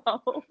lasso.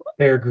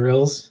 Bear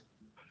Grylls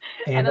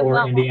And and it's or not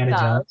long Indiana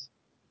enough. Jones.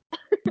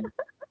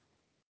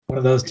 One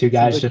of those two Seems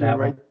guys like should you're in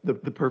have one.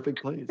 the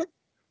perfect place.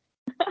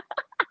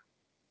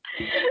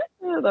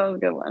 Oh, that was a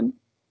good one.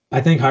 I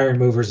think hiring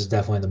movers is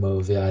definitely the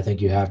move. Yeah, I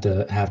think you have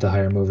to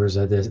hire movers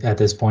at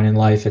this point in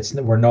life.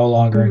 We're no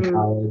longer in Mhm.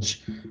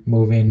 college,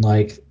 moving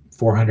like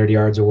 400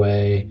 yards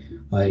away.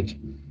 Like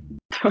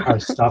our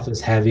stuff is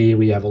heavy.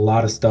 We have a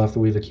lot of stuff that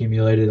we've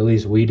accumulated. At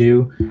least we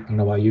do. I don't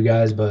know about you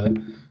guys, but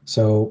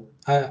so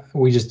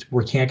we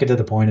can't get to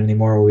the point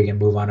anymore where we can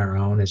move on our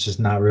own. It's just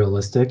not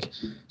realistic.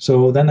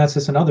 So then that's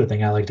just another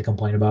thing I like to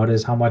complain about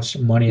is how much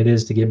money it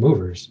is to get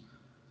movers.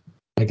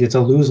 Like it's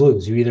a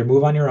lose-lose. You either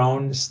move on your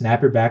own,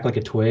 snap your back like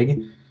a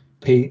twig,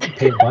 pay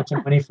a bunch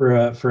of money for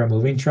a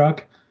moving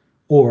truck,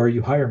 or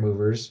you hire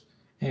movers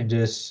and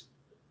just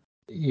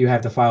you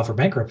have to file for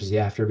bankruptcy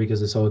after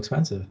because it's so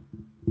expensive.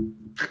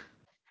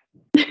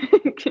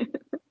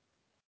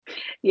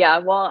 Yeah,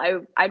 well,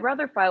 I'd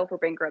rather file for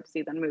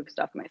bankruptcy than move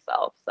stuff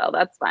myself, so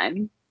that's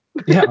fine.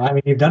 Yeah, I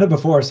mean, you've done it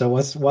before, so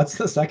what's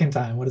the second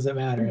time? What does it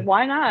matter?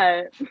 Why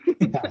not?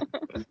 Yeah,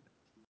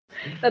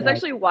 That's yeah,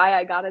 actually why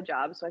I got a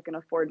job so I can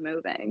afford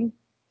moving.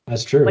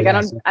 that's true. Like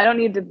Yeah. So I don't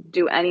need to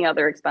do any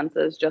other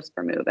expenses just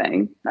for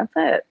moving. That's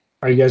it.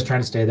 are you guys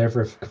trying to stay there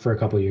for a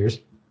couple of years?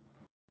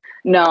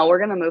 No, we're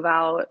gonna move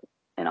out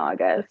in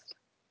August.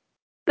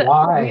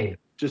 Why?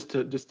 Just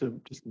to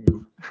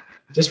move.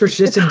 Just for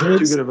shits and Too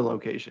gigs? good of a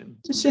location.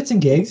 Just shits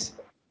and gigs?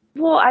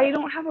 Well, I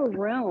don't have a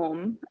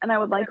room and I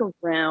would like a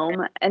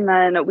room. And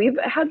then we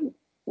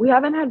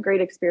haven't had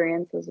great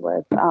experiences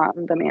with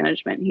the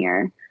management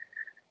here.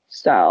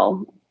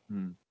 So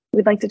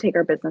we'd like to take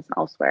our business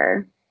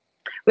elsewhere.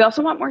 We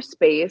also want more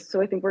space,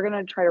 so I think we're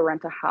gonna try to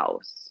rent a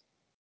house.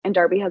 And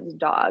Darby has a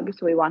dog,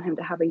 so we want him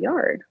to have a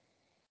yard.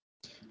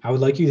 I would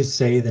like you to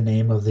say the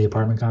name of the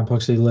apartment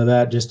complex you live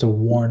at just to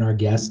warn our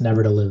guests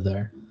never to live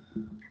there.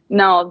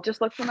 No,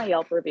 just look for my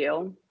Yelp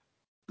review.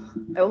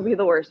 It will be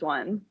the worst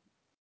one.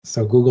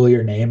 So Google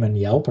your name and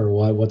Yelp, or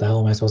what? What the hell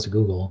am I supposed to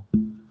Google?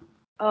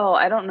 Oh,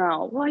 I don't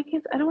know. Well,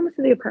 I don't want to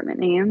say the apartment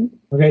name.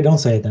 Okay, don't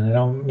say it then. I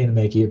don't mean to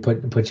make you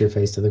put your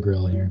face to the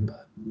grill here,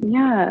 but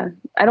Yeah.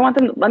 I don't want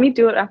them. Let me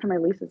do it after my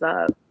lease is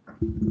up. I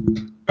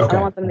don't okay.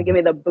 want them to give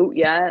me the boot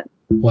yet.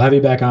 We'll have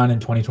you back on in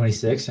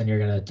 2026, and you're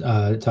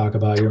gonna talk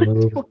about your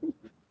move,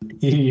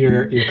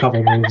 your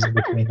couple moves in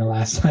between the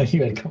last time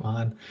you had come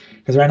on.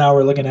 Because right now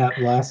we're looking at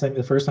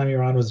the first time you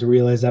were on was the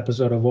Realize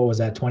episode of what was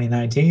that,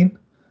 2019?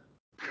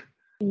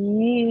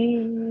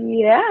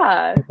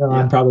 Yeah. We're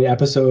on probably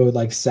episode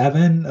like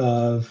 7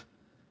 of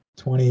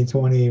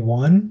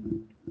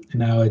 2021, and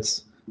now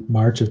it's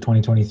March of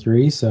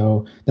 2023.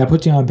 So that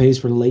puts you on pace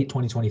for late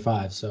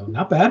 2025. So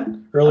not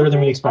bad, earlier than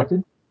we Okay.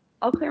 expected.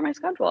 I'll clear my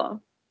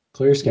schedule.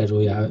 Clear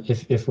schedule, yeah.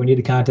 If we need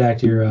to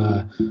contact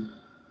your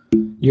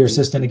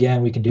assistant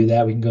again, we can do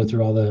that. We can go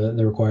through all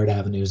the required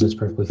avenues. That's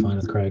perfectly fine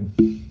with Craig.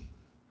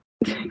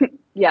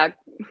 Yeah.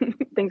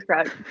 Thanks,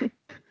 Craig.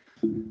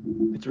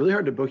 It's really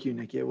hard to book you,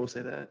 Nikki. I will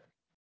say that.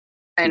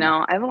 I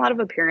know. I have a lot of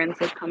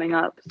appearances coming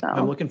up. I'm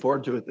So looking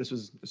forward to it. This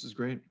is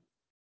great.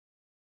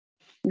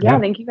 yeah, Yeah.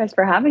 thank you guys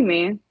for having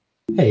me.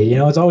 Hey,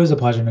 it's always a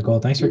pleasure, Nicole.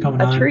 Thanks for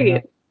coming A on.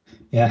 treat.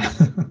 Yeah.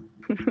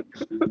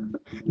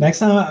 Next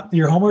time,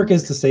 your homework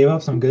is to save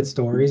up some good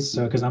stories.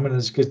 So, because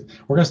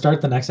we're gonna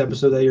start the next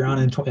episode that you're on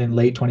in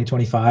late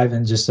 2025,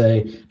 and just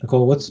say,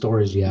 Nicole, what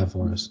stories do you have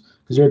for us?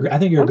 Because I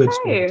think you're a good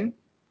story. Okay.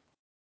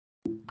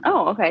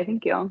 Oh, okay.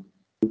 Thank you.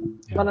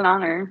 Yeah. What an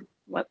honor.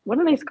 What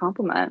a nice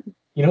compliment.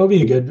 It would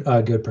be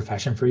a good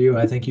profession for you.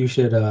 I think you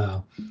should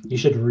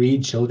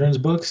read children's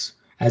books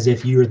as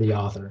if you were the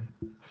author.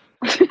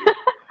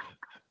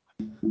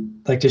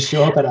 Like just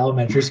show up at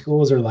elementary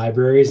schools or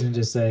libraries and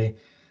just say,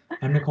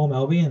 I'm Nicole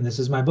Melby and this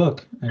is my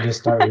book, and just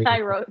start reading. I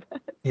wrote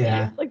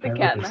Yeah, like the I wrote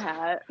cat in the this.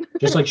 hat.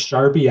 Just like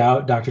Sharpie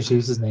out Dr.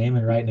 Seuss's name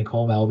and write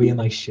Nicole Melby in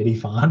like shitty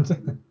font.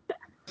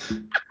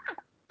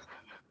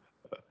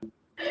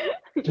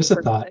 Just a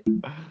thought. We're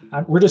just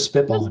I'll just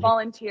spitballing here.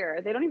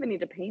 volunteer. They don't even need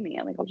to pay me.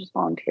 Like I'll just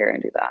volunteer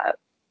and do that.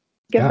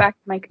 Give Yeah, back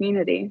to my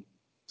community.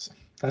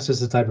 that's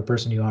just the type of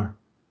person you are.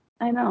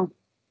 I know.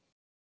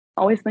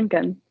 Always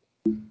thinking.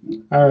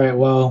 All right,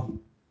 well,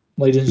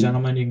 ladies and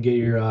gentlemen, you can get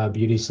your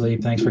beauty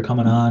sleep. Thanks for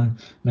coming on,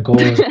 Nicole.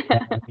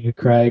 You,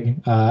 Craig.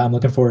 I'm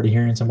looking forward to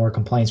hearing some more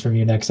complaints from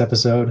you next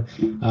episode.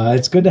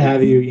 It's good to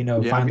have you.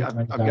 Yeah, Finally join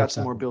the I've dark got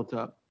some side. more built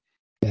up.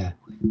 Yeah,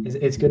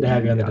 it's good to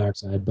have you on the Yeah. dark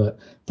side. But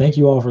thank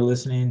you all for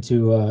listening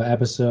to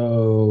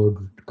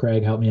episode.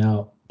 Craig, help me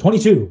out.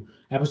 22,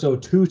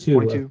 episode 22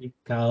 of 22. Peak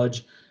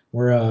College.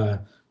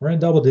 We're in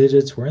double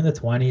digits. We're in the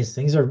 20s.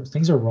 Things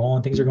are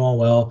rolling. Things are going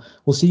well.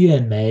 We'll see you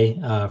in May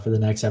for the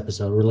next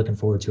episode. We're looking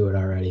forward to it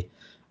already.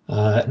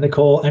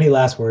 Nicole, any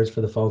last words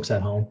for the folks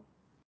at home?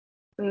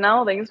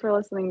 No, thanks for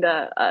listening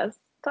to us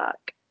talk.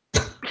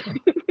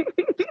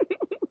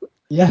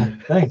 Yeah,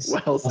 thanks.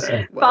 Well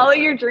said. Well Follow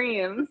said. your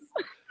dreams.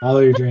 Follow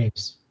your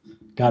dreams.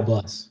 God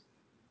bless.